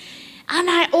abundantly. And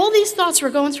all these thoughts were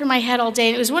going through my head all day.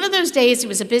 And it was one of those days, it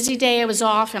was a busy day, I was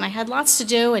off, and I had lots to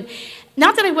do. And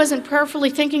not that I wasn't prayerfully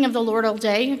thinking of the Lord all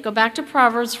day. Go back to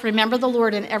Proverbs, remember the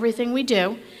Lord in everything we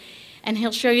do, and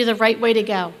he'll show you the right way to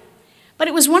go. But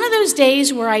it was one of those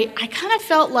days where I kind of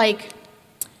felt like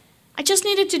I just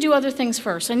needed to do other things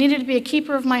first. I needed to be a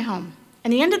keeper of my home.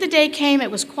 And the end of the day came,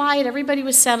 it was quiet, everybody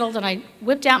was settled, and I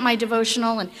whipped out my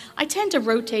devotional, and I tend to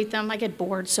rotate them. I get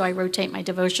bored, so I rotate my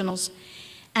devotionals.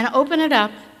 And I open it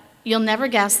up. You'll never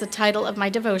guess the title of my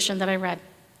devotion that I read.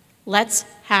 Let's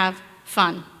Have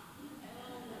Fun.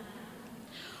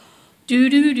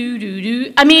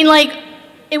 Do. I mean, like,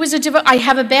 it was I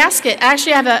have a basket.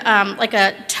 Actually, I have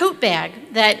a tote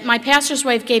bag that my pastor's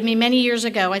wife gave me many years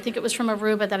ago. I think it was from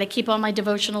Aruba, that I keep all my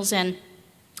devotionals in.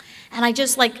 And I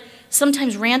just,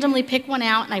 sometimes randomly pick one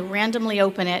out, and I randomly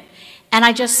open it. And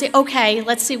I just say, okay,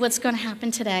 let's see what's going to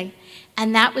happen today.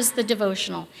 And that was the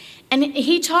devotional. And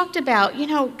he talked about,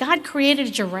 God created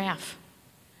a giraffe.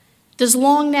 This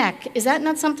long neck, is that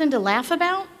not something to laugh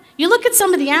about? You look at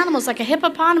some of the animals, like a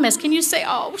hippopotamus, can you say,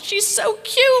 oh, she's so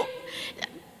cute?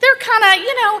 They're kind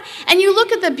of, and you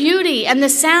look at the beauty and the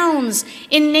sounds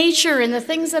in nature and the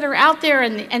things that are out there,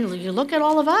 and you look at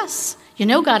all of us.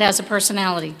 God has a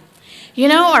personality. Look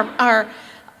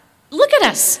at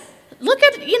us. Look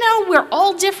at, we're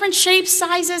all different shapes,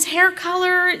 sizes, hair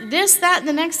color, this, that, and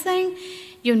the next thing.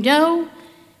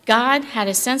 God had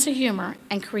a sense of humor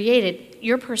and created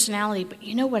your personality, but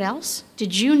you know what else?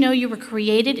 Did you know you were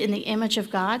created in the image of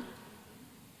God?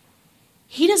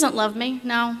 He doesn't love me.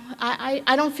 No,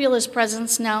 I don't feel his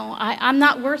presence. No, I'm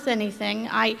not worth anything.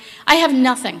 I have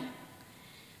nothing.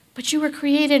 But you were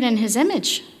created in his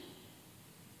image.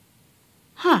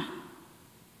 Huh.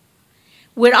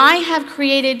 Would I have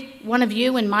created one of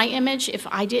you in my image if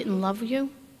I didn't love you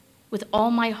with all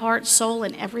my heart, soul,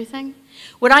 and everything?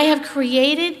 Would I have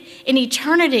created an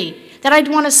eternity that I'd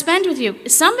want to spend with you?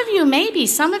 Some of you, maybe.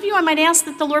 Some of you, I might ask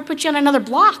that the Lord put you on another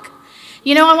block.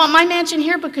 I want my mansion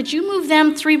here, but could you move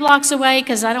them 3 blocks away?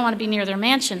 Because I don't want to be near their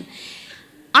mansion.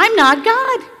 I'm not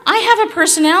God. I have a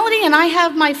personality, and I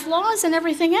have my flaws and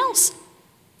everything else.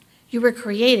 You were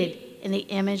created in the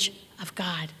image of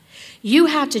God. You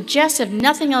have to, just if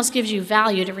nothing else gives you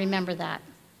value, to remember that.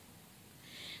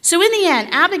 So in the end,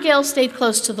 Abigail stayed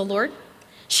close to the Lord.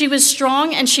 She was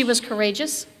strong and she was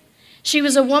courageous. She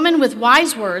was a woman with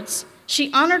wise words.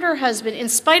 She honored her husband in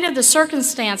spite of the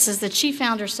circumstances that she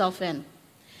found herself in.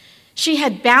 She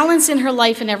had balance in her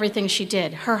life and everything she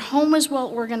did. Her home was well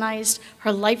organized.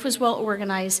 Her life was well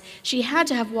organized. She had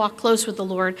to have walked close with the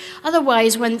Lord.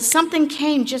 Otherwise, when something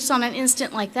came just on an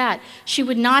instant like that, she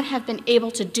would not have been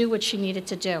able to do what she needed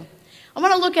to do. I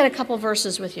want to look at a couple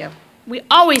verses with you. We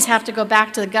always have to go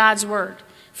back to God's word.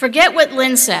 Forget what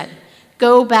Lynn said.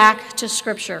 Go back to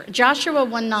Scripture. Joshua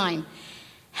 1:9.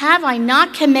 Have I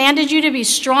not commanded you to be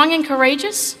strong and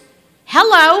courageous?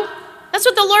 Hello. That's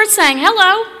what the Lord's saying.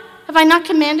 Hello. Have I not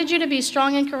commanded you to be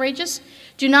strong and courageous?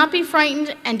 Do not be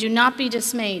frightened and do not be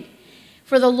dismayed.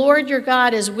 For the Lord your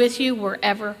God is with you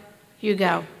wherever you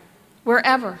go.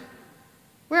 Wherever.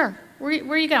 Where are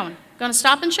you going? Going to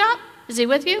Stop and Shop? Is he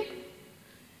with you?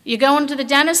 You going to the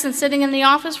dentist and sitting in the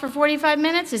office for 45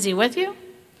 minutes? Is he with you?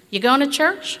 You going to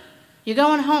church? You're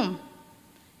going home.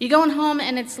 You're going home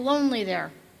and it's lonely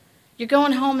there. You're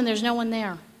going home and there's no one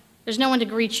there. There's no one to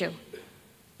greet you.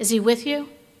 Is he with you?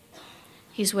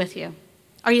 He's with you.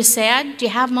 Are you sad? Do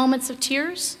you have moments of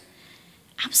tears?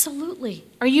 Absolutely.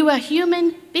 Are you a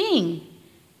human being?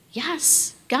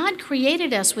 Yes. God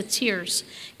created us with tears.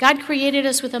 God created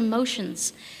us with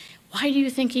emotions. Why do you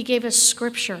think he gave us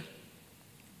Scripture?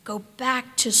 Go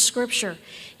back to Scripture.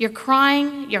 You're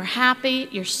crying, you're happy,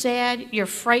 you're sad, you're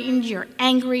frightened, you're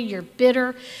angry, you're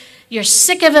bitter, you're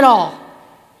sick of it all.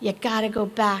 You got to go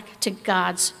back to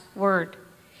God's Word.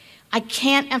 I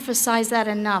can't emphasize that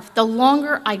enough. The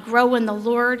longer I grow in the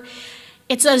Lord,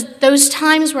 it's those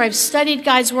times where I've studied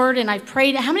God's Word and I've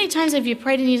prayed. How many times have you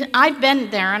prayed? And I've been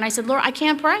there and I said, Lord, I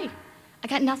can't pray. I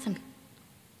got nothing.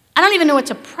 I don't even know what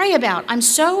to pray about. I'm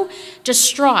so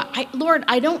distraught. Lord,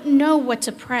 I don't know what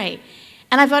to pray.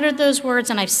 And I've uttered those words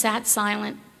and I've sat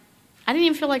silent. I didn't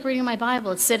even feel like reading my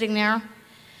Bible. It's sitting there.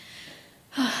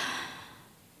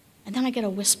 And then I get a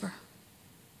whisper.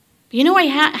 You know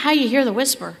how you hear the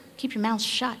whisper? Keep your mouth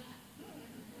shut.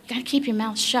 You got to keep your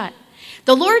mouth shut.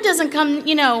 The Lord doesn't come,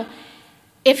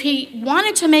 if he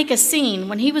wanted to make a scene,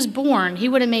 when he was born, he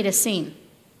would have made a scene.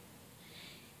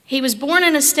 He was born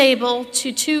in a stable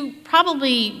to two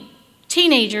probably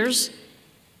teenagers,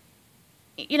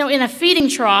 in a feeding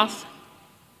trough,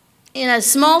 in a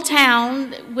small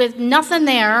town with nothing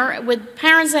there, with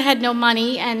parents that had no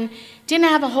money and didn't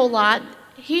have a whole lot.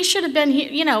 He should have been,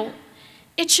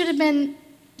 it should have been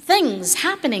things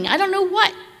happening. I don't know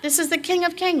what. This is the King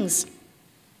of Kings.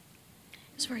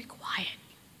 It was very quiet.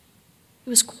 It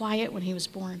was quiet when he was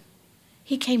born.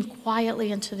 He came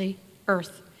quietly into the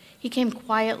earth. He came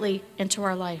quietly into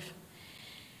our life.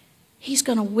 He's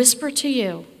going to whisper to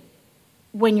you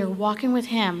when you're walking with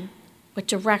him what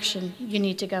direction you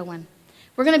need to go in.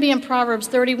 We're going to be in Proverbs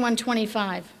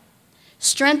 31:25.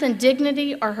 Strength and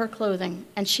dignity are her clothing,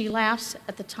 and she laughs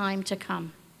at the time to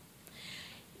come.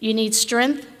 You need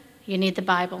strength, you need the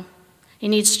Bible. You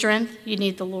need strength, you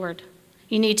need the Lord.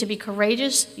 You need to be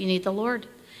courageous, you need the Lord.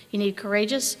 You need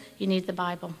courageous, you need the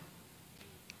Bible.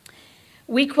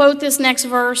 We quote this next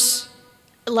verse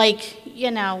like,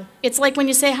 it's like when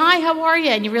you say, hi, how are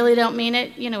you? And you really don't mean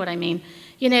it. You know what I mean.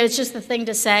 It's just the thing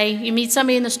to say. You meet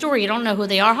somebody in the store, you don't know who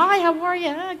they are. Hi, how are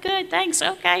you? Good, thanks,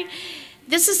 okay.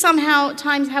 This is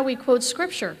times how we quote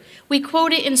Scripture. We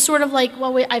quote it in sort of like,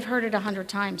 I've heard it 100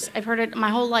 times. I've heard it my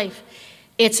whole life.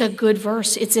 It's a good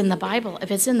verse. It's in the Bible.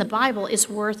 If it's in the Bible, it's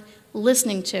worth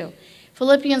listening to.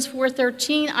 Philippians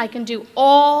 4:13, I can do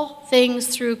all things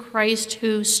through Christ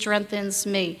who strengthens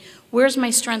me. Where's my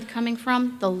strength coming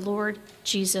from? The Lord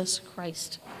Jesus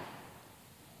Christ.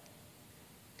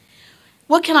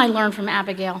 What can I learn from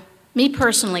Abigail? Me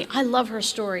personally, I love her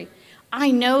story. I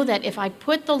know that if I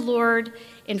put the Lord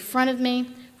in front of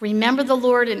me, remember the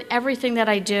Lord in everything that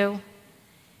I do,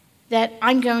 that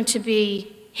I'm going to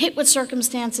be hit with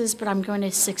circumstances, but I'm going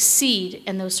to succeed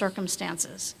in those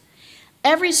circumstances.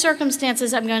 Every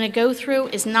circumstances I'm going to go through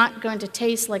is not going to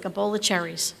taste like a bowl of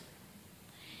cherries.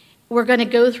 We're going to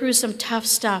go through some tough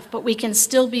stuff, but we can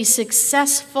still be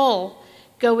successful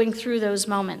going through those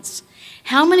moments.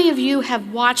 How many of you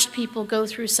have watched people go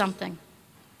through something?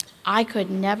 I could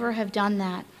never have done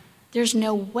that. There's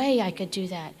no way I could do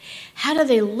that. How do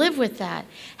they live with that?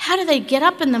 How do they get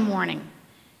up in the morning?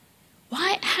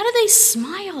 Why? How do they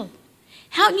smile?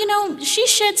 She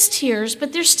sheds tears,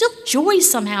 but there's still joy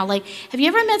somehow. Like, have you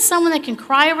ever met someone that can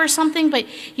cry over something, but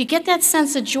you get that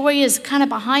sense that joy is kind of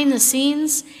behind the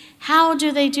scenes? How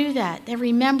do they do that? They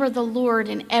remember the Lord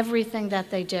in everything that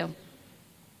they do.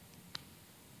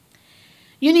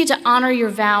 You need to honor your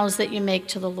vows that you make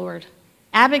to the Lord.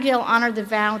 Abigail honored the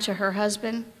vow to her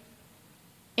husband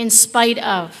in spite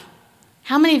of.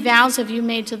 How many vows have you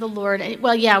made to the Lord?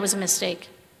 Well, yeah, it was a mistake.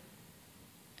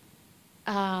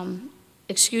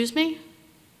 Excuse me?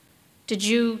 Did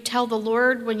you tell the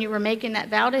Lord when you were making that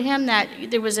vow to him that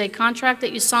there was a contract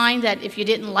that you signed that if you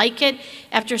didn't like it,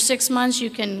 after 6 months you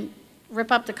can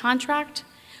rip up the contract?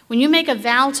 When you make a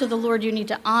vow to the Lord, you need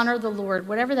to honor the Lord,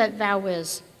 whatever that vow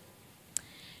is.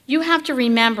 You have to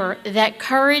remember that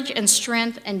courage and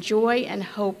strength and joy and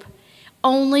hope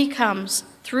only comes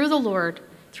through the Lord,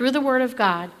 through the Word of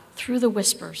God, through the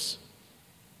whispers.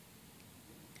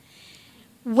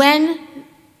 When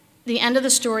the end of the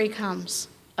story comes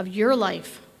of your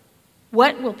life,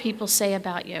 what will people say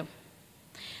about you?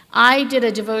 I did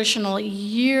a devotional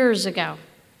years ago,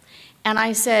 and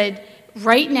I said,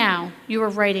 right now, you are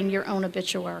writing your own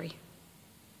obituary.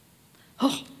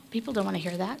 Oh, people don't want to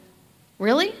hear that.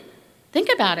 Really? Think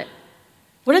about it.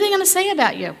 What are they going to say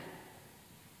about you?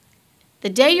 The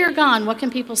day you're gone, what can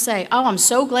people say? Oh, I'm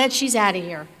so glad she's out of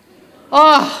here.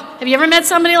 Oh, have you ever met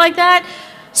somebody like that?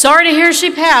 Sorry to hear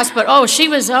she passed, but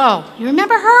you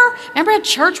remember her? Remember at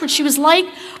church what she was like?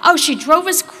 Oh, she drove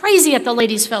us crazy at the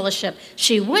ladies' fellowship.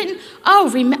 She wouldn't,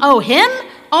 him?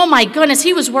 Oh my goodness,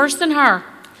 he was worse than her.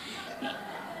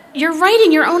 you're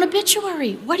writing your own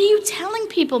obituary. What are you telling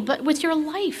people but with your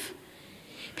life?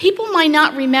 People might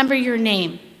not remember your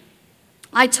name.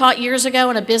 I taught years ago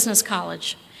in a business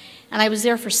college, and I was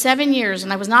there for 7 years,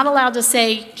 and I was not allowed to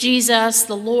say Jesus,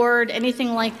 the Lord,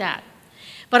 anything like that.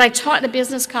 But I taught in a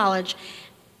business college.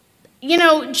 You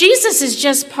know, Jesus is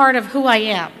just part of who I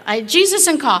am. Jesus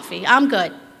and coffee, I'm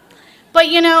good. But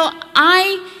you know,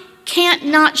 I can't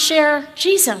not share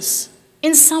Jesus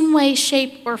in some way,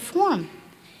 shape, or form.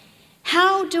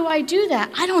 How do I do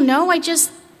that? I don't know. I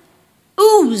just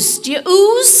ooze. Do you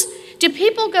ooze? Do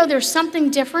people go, there's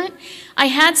something different? I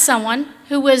had someone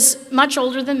who was much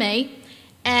older than me,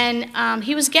 and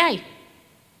he was gay,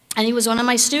 and he was one of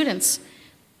my students.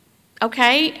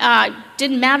 Okay,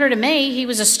 didn't matter to me. He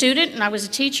was a student, and I was a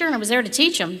teacher, and I was there to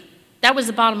teach him. That was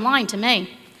the bottom line to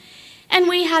me. And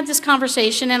we had this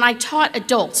conversation, and I taught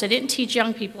adults. I didn't teach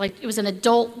young people. It was an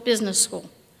adult business school.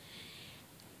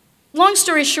 Long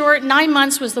story short, 9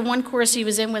 months was the one course he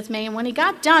was in with me, and when he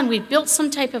got done, we built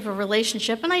some type of a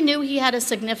relationship, and I knew he had a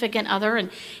significant other, and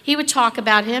he would talk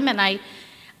about him, and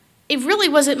it really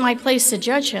wasn't my place to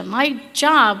judge him. My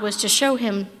job was to show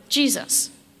him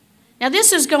Jesus. Now,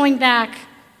 this is going back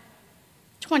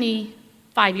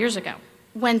 25 years ago,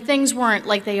 when things weren't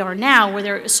like they are now, where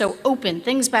they're so open.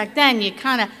 Things back then, you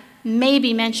kind of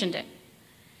maybe mentioned it.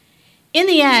 In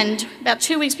the end, about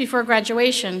 2 weeks before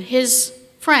graduation, his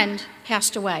friend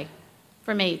passed away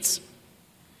from AIDS.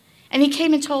 And he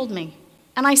came and told me.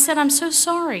 And I said, I'm so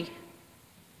sorry.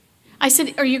 I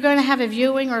said, are you going to have a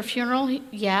viewing or a funeral?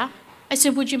 Yeah. I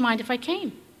said, would you mind if I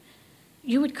came?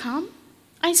 You would come?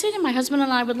 I said, my husband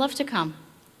and I would love to come.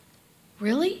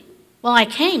 Really? Well, I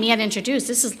came. He had introduced.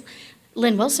 This is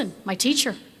Lynn Wilson, my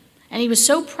teacher. And he was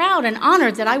so proud and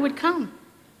honored that I would come.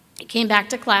 He came back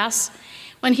to class.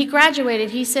 When he graduated,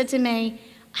 he said to me,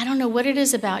 I don't know what it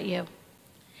is about you.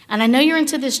 And I know you're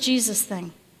into this Jesus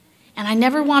thing. And I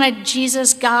never wanted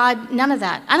Jesus, God, none of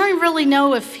that. I don't really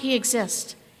know if he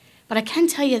exists. But I can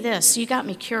tell you this, you got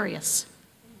me curious.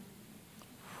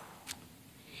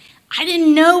 I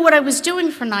didn't know what I was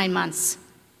doing for 9 months.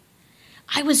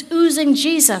 I was oozing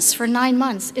Jesus for 9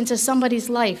 months into somebody's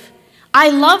life. I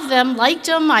loved them, liked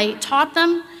them, I taught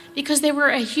them because they were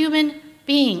a human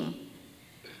being.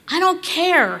 I don't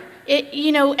care,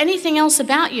 anything else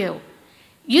about you.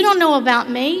 You don't know about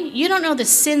me. You don't know the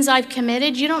sins I've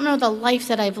committed. You don't know the life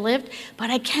that I've lived. But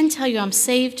I can tell you I'm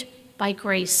saved by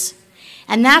grace.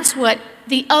 And that's what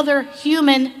the other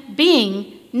human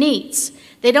being needs.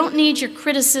 They don't need your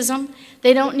criticism.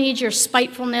 They don't need your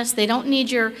spitefulness. They don't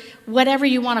need your whatever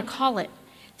you want to call it.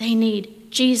 They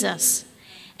need Jesus.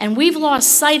 And we've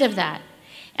lost sight of that.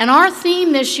 And our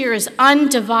theme this year is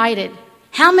undivided.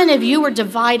 How many of you are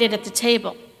divided at the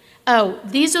table? Oh,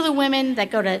 these are the women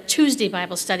that go to Tuesday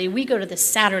Bible study. We go to the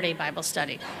Saturday Bible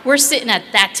study. We're sitting at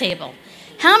that table.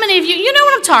 How many of you, you know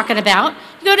what I'm talking about.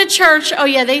 You go to church, oh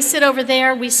yeah, they sit over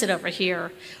there, we sit over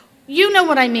here. You know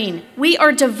what I mean. We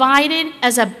are divided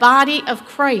as a body of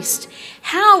Christ.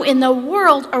 How in the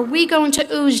world are we going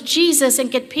to ooze Jesus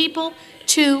and get people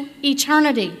to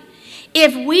eternity?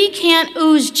 If we can't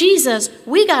ooze Jesus,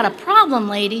 we got a problem,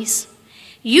 ladies.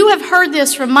 You have heard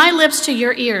this from my lips to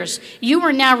your ears. You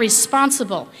are now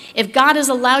responsible. If God has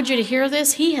allowed you to hear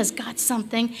this, he has got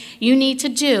something you need to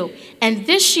do. And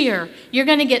this year, you're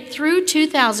going to get through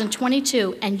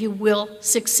 2022, and you will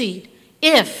succeed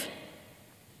if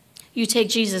you take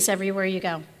Jesus everywhere you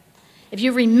go. If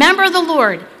you remember the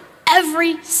Lord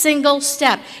every single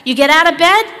step. You get out of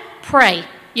bed, pray.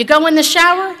 You go in the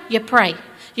shower, you pray.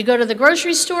 You go to the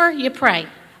grocery store, you pray.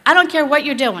 I don't care what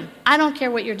you're doing. I don't care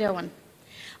what you're doing.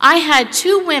 I had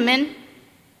 2 women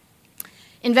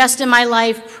invest in my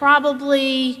life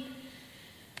probably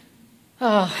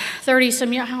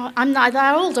 30-some years. I'm not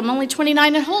that old. I'm only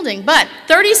 29 and holding. But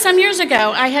 30-some years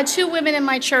ago, I had 2 women in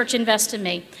my church invest in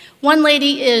me. One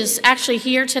lady is actually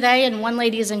here today, and one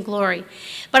lady is in glory.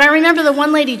 But I remember the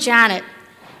one lady, Janet.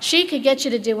 She could get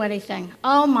you to do anything.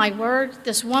 Oh, my word.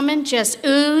 This woman just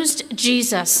oozed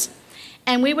Jesus.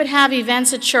 And we would have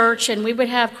events at church, and we would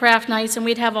have craft nights, and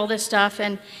we'd have all this stuff.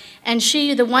 And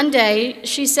she, the one day,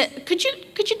 she said, could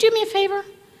you do me a favor?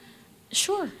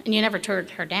 Sure. And you never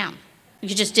turned her down.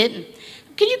 You just didn't.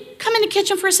 Could you come in the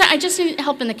kitchen for a second? I just need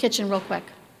help in the kitchen real quick.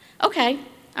 Okay.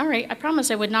 All right. I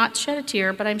promise I would not shed a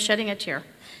tear, but I'm shedding a tear.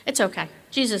 It's okay.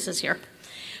 Jesus is here.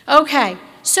 Okay.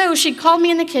 So she called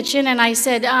me in the kitchen, and I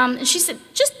said, she said,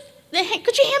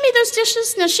 could you hand me those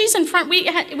dishes? Now, she's in front.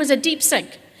 It was a deep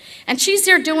sink. And she's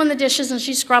there doing the dishes, and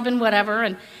she's scrubbing whatever,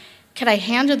 and could I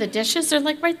hand her the dishes? They're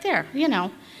like right there,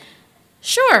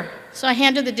 Sure. So I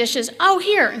hand her the dishes. Oh,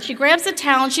 here. And she grabs the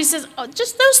towel, and she says, oh,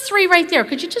 just those 3 right there.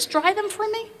 Could you just dry them for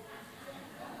me?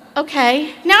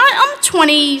 okay. Now I'm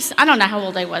 20s. I don't know how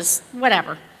old I was.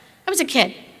 Whatever. I was a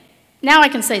kid. Now I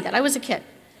can say that. I was a kid.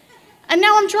 And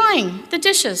now I'm drying the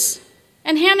dishes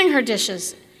and handing her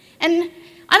dishes. And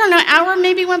I don't know, an hour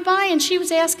maybe went by, and she was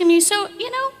asking me, so,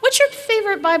 what's your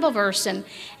favorite Bible verse? And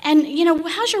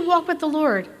how's your walk with the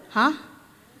Lord? Huh?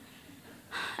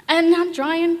 And I'm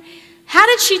drying. How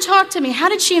did she talk to me? How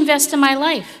did she invest in my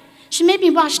life? She made me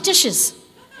wash dishes.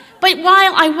 But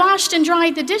while I washed and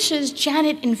dried the dishes,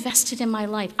 Janet invested in my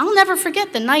life. I'll never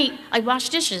forget the night I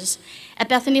washed dishes at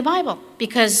Bethany Bible,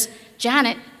 because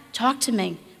Janet talked to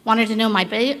me, wanted to know my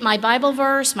Bible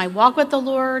verse, my walk with the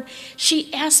Lord.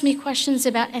 She asked me questions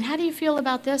about, and how do you feel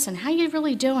about this, and how are you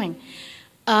really doing?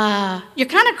 You're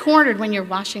kind of cornered when you're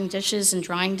washing dishes and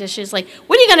drying dishes. Like,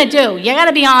 what are you going to do? You got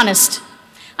to be honest.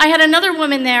 I had another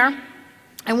woman there.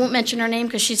 I won't mention her name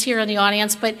because she's here in the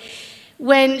audience, but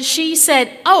when she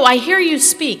said, oh, I hear you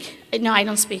speak. No, I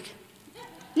don't speak.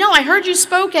 No, I heard you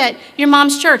spoke at your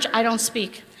mom's church. I don't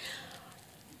speak.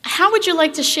 How would you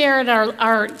like to share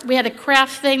at we had a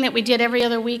craft thing that we did every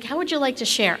other week. How would you like to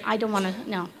share? I don't want to,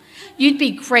 no. You'd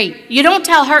be great. You don't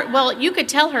tell her, well, you could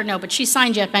tell her no, but she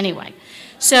signed you up anyway.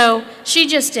 So she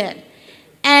just did.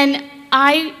 And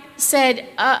I said,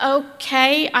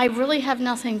 okay, I really have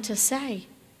nothing to say.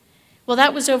 Well,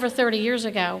 that was over 30 years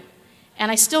ago,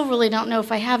 and I still really don't know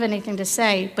if I have anything to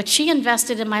say, but she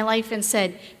invested in my life and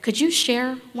said, could you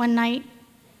share one night?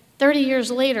 30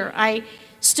 years later, I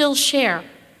still share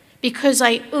because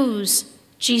I ooze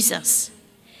Jesus.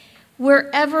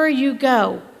 Wherever you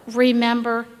go,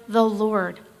 remember the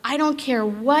Lord. I don't care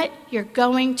what you're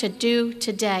going to do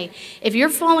today. If you're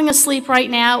falling asleep right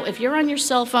now, if you're on your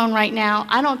cell phone right now,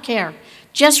 I don't care.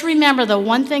 Just remember the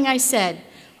one thing I said,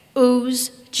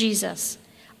 ooze Jesus.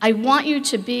 I want you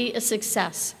to be a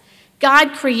success.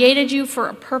 God created you for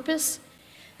a purpose.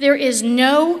 There is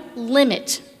no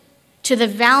limit to the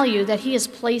value that he has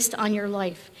placed on your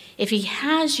life. If he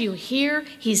has you here,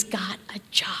 he's got a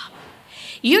job.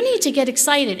 You need to get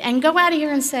excited and go out of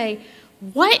here and say,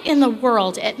 what in the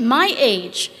world at my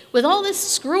age, with all this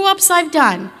screw-ups I've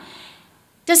done,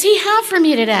 does he have for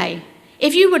me today?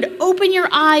 If you would open your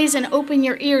eyes and open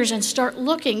your ears and start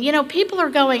looking, people are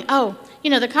going, oh,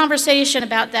 the conversation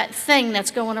about that thing that's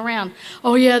going around.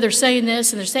 Oh, yeah, they're saying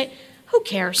this and they're saying, who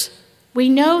cares? We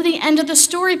know the end of the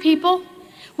story, people.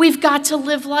 We've got to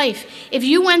live life. If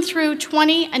you went through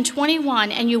 20 and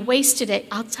 21 and you wasted it,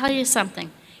 I'll tell you something.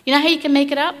 You know how you can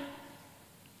make it up?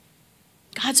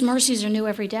 God's mercies are new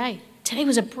every day. Today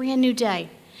was a brand new day.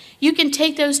 You can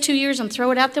take those 2 years and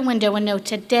throw it out the window and know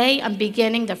today I'm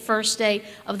beginning the first day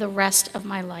of the rest of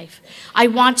my life. I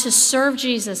want to serve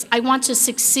Jesus. I want to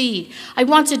succeed. I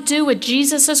want to do what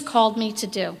Jesus has called me to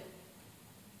do.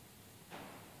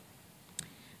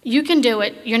 You can do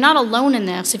it. You're not alone in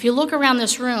this. If you look around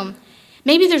this room,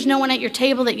 maybe there's no one at your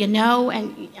table that you know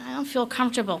and I don't feel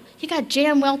comfortable. You got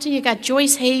Jan Welty, you got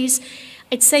Joyce Hayes.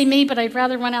 I'd say me, but I'd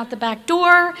rather run out the back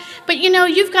door. But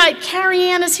you've got Carrie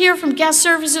Ann is here from Guest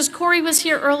Services. Corey was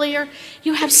here earlier.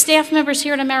 You have staff members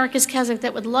here at America's Keswick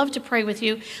that would love to pray with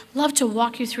you, love to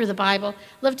walk you through the Bible,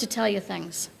 love to tell you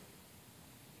things.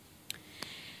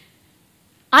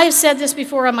 I have said this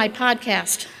before on my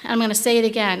podcast, and I'm going to say it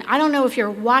again. I don't know if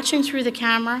you're watching through the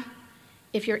camera,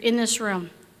 if you're in this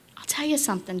room. I'll tell you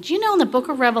something. Do you know in the book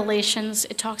of Revelations,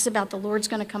 it talks about the Lord's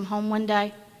going to come home one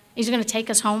day? He's going to take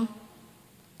us home.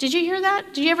 Did you hear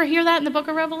that? Did you ever hear that in the book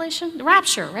of Revelation? The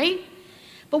rapture, right?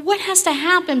 But what has to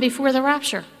happen before the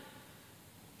rapture?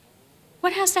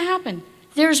 What has to happen?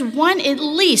 There's at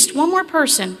least one more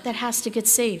person that has to get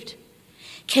saved.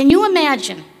 Can you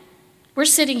imagine? We're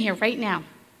sitting here right now.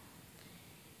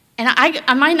 And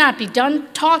I might not be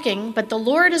done talking, but the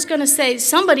Lord is going to say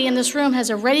somebody in this room has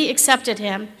already accepted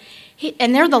him,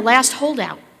 and they're the last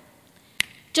holdout.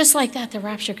 Just like that, the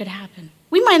rapture could happen.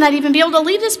 We might not even be able to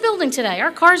leave this building today.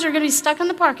 Our cars are going to be stuck in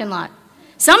the parking lot.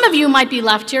 Some of you might be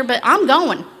left here, but I'm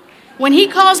going. When he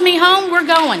calls me home, we're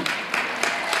going.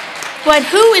 But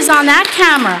who is on that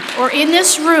camera or in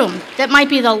this room that might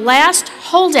be the last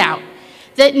holdout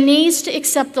that needs to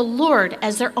accept the Lord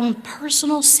as their own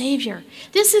personal Savior?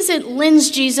 This isn't Lynn's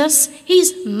Jesus.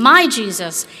 He's my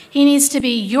Jesus. He needs to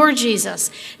be your Jesus.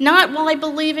 Not, well, I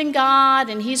believe in God,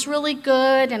 and he's really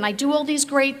good, and I do all these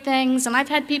great things. And I've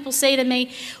had people say to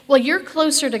me, well, you're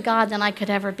closer to God than I could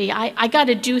ever be. I got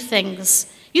to do things.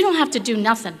 You don't have to do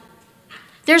nothing.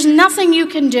 There's nothing you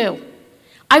can do.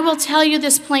 I will tell you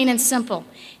this plain and simple.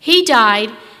 He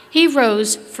died. He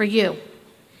rose for you.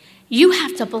 You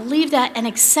have to believe that and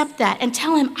accept that and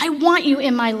tell him, I want you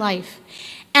in my life.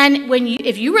 And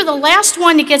if you were the last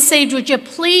one to get saved, would you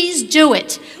please do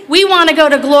it? We want to go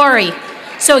to glory.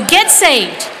 So get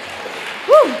saved.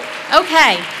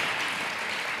 Okay.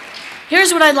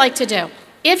 Here's what I'd like to do.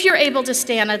 If you're able to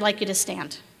stand, I'd like you to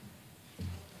stand.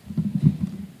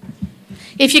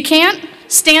 If you can't,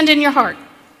 stand in your heart.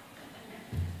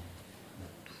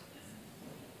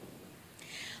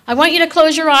 I want you to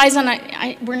close your eyes, and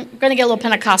we're going to get a little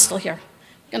Pentecostal here.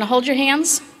 You're going to hold your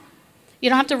hands. You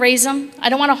don't have to raise them. I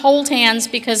don't want to hold hands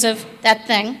because of that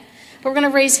thing. But we're going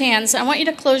to raise hands. I want you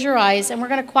to close your eyes, and we're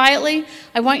going to quietly,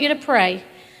 I want you to pray.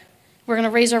 We're going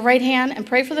to raise our right hand and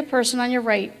pray for the person on your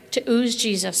right to ooze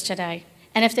Jesus today.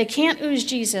 And if they can't ooze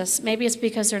Jesus, maybe it's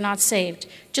because they're not saved.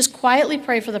 Just quietly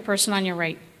pray for the person on your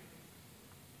right.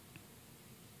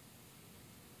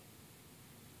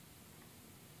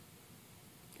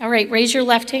 All right, raise your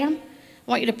left hand.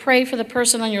 I want you to pray for the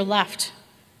person on your left,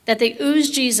 that they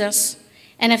ooze Jesus,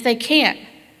 and if they can't,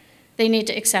 they need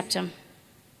to accept him.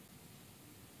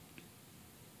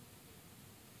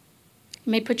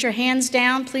 You may put your hands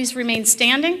down. Please remain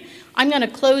standing. I'm going to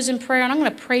close in prayer, and I'm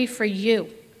going to pray for you.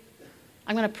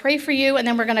 I'm going to pray for you, and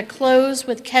then we're going to close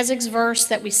with Kezick's verse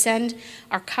that we send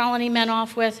our colony men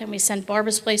off with, and we send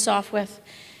Barbara's place off with.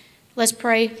 Let's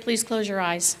pray. Please close your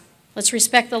eyes. Let's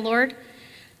respect the Lord.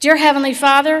 Dear Heavenly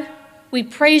Father, we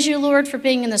praise you, Lord, for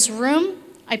being in this room.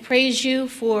 I praise you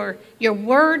for your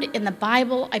word in the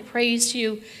Bible. I praise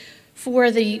you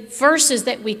for the verses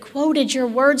that we quoted, your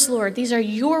words, Lord. These are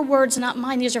your words, not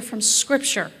mine. These are from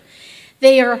Scripture.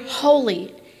 They are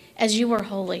holy as you are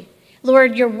holy.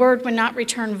 Lord, your word would not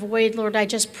return void. Lord, I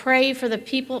just pray for the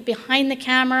people behind the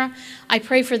camera. I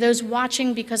pray for those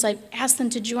watching because I've asked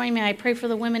them to join me. I pray for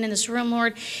the women in this room,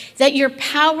 Lord, that your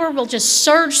power will just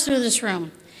surge through this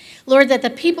room. Lord, that the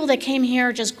people that came here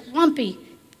are just grumpy.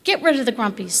 Get rid of the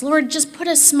grumpies. Lord, just put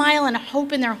a smile and a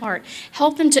hope in their heart.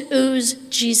 Help them to ooze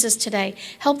Jesus today.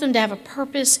 Help them to have a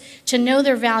purpose, to know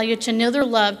their value, to know their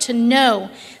love, to know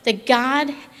that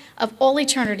God of all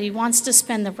eternity wants to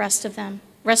spend the rest of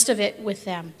it with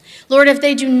them. Lord, if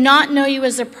they do not know you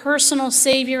as their personal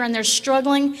Savior and they're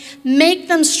struggling, make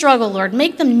them struggle, Lord.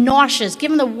 Make them nauseous. Give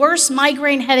them the worst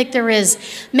migraine headache there is.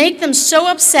 Make them so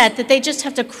upset that they just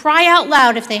have to cry out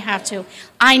loud if they have to.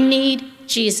 I need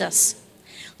Jesus.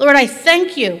 Lord, I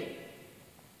thank you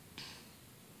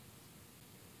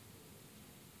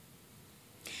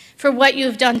for what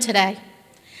you've done today.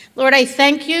 Lord, I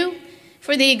thank you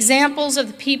for the examples of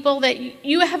the people that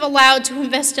you have allowed to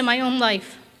invest in my own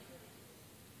life.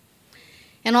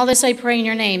 And all this I pray in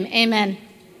your name. Amen.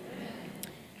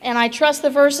 And I trust the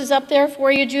verse is up there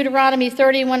for you, Deuteronomy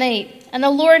 31:8. And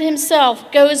the Lord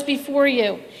himself goes before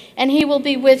you, and he will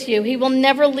be with you. He will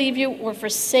never leave you or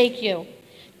forsake you.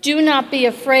 Do not be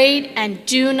afraid and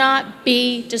do not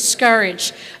be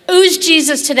discouraged. Ooze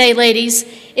Jesus today, ladies.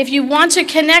 If you want to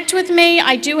connect with me,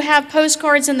 I do have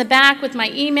postcards in the back with my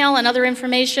email and other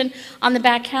information on the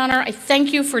back counter. I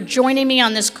thank you for joining me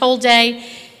on this cold day,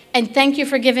 and thank you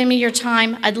for giving me your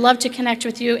time. I'd love to connect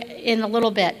with you in a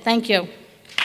little bit. Thank you.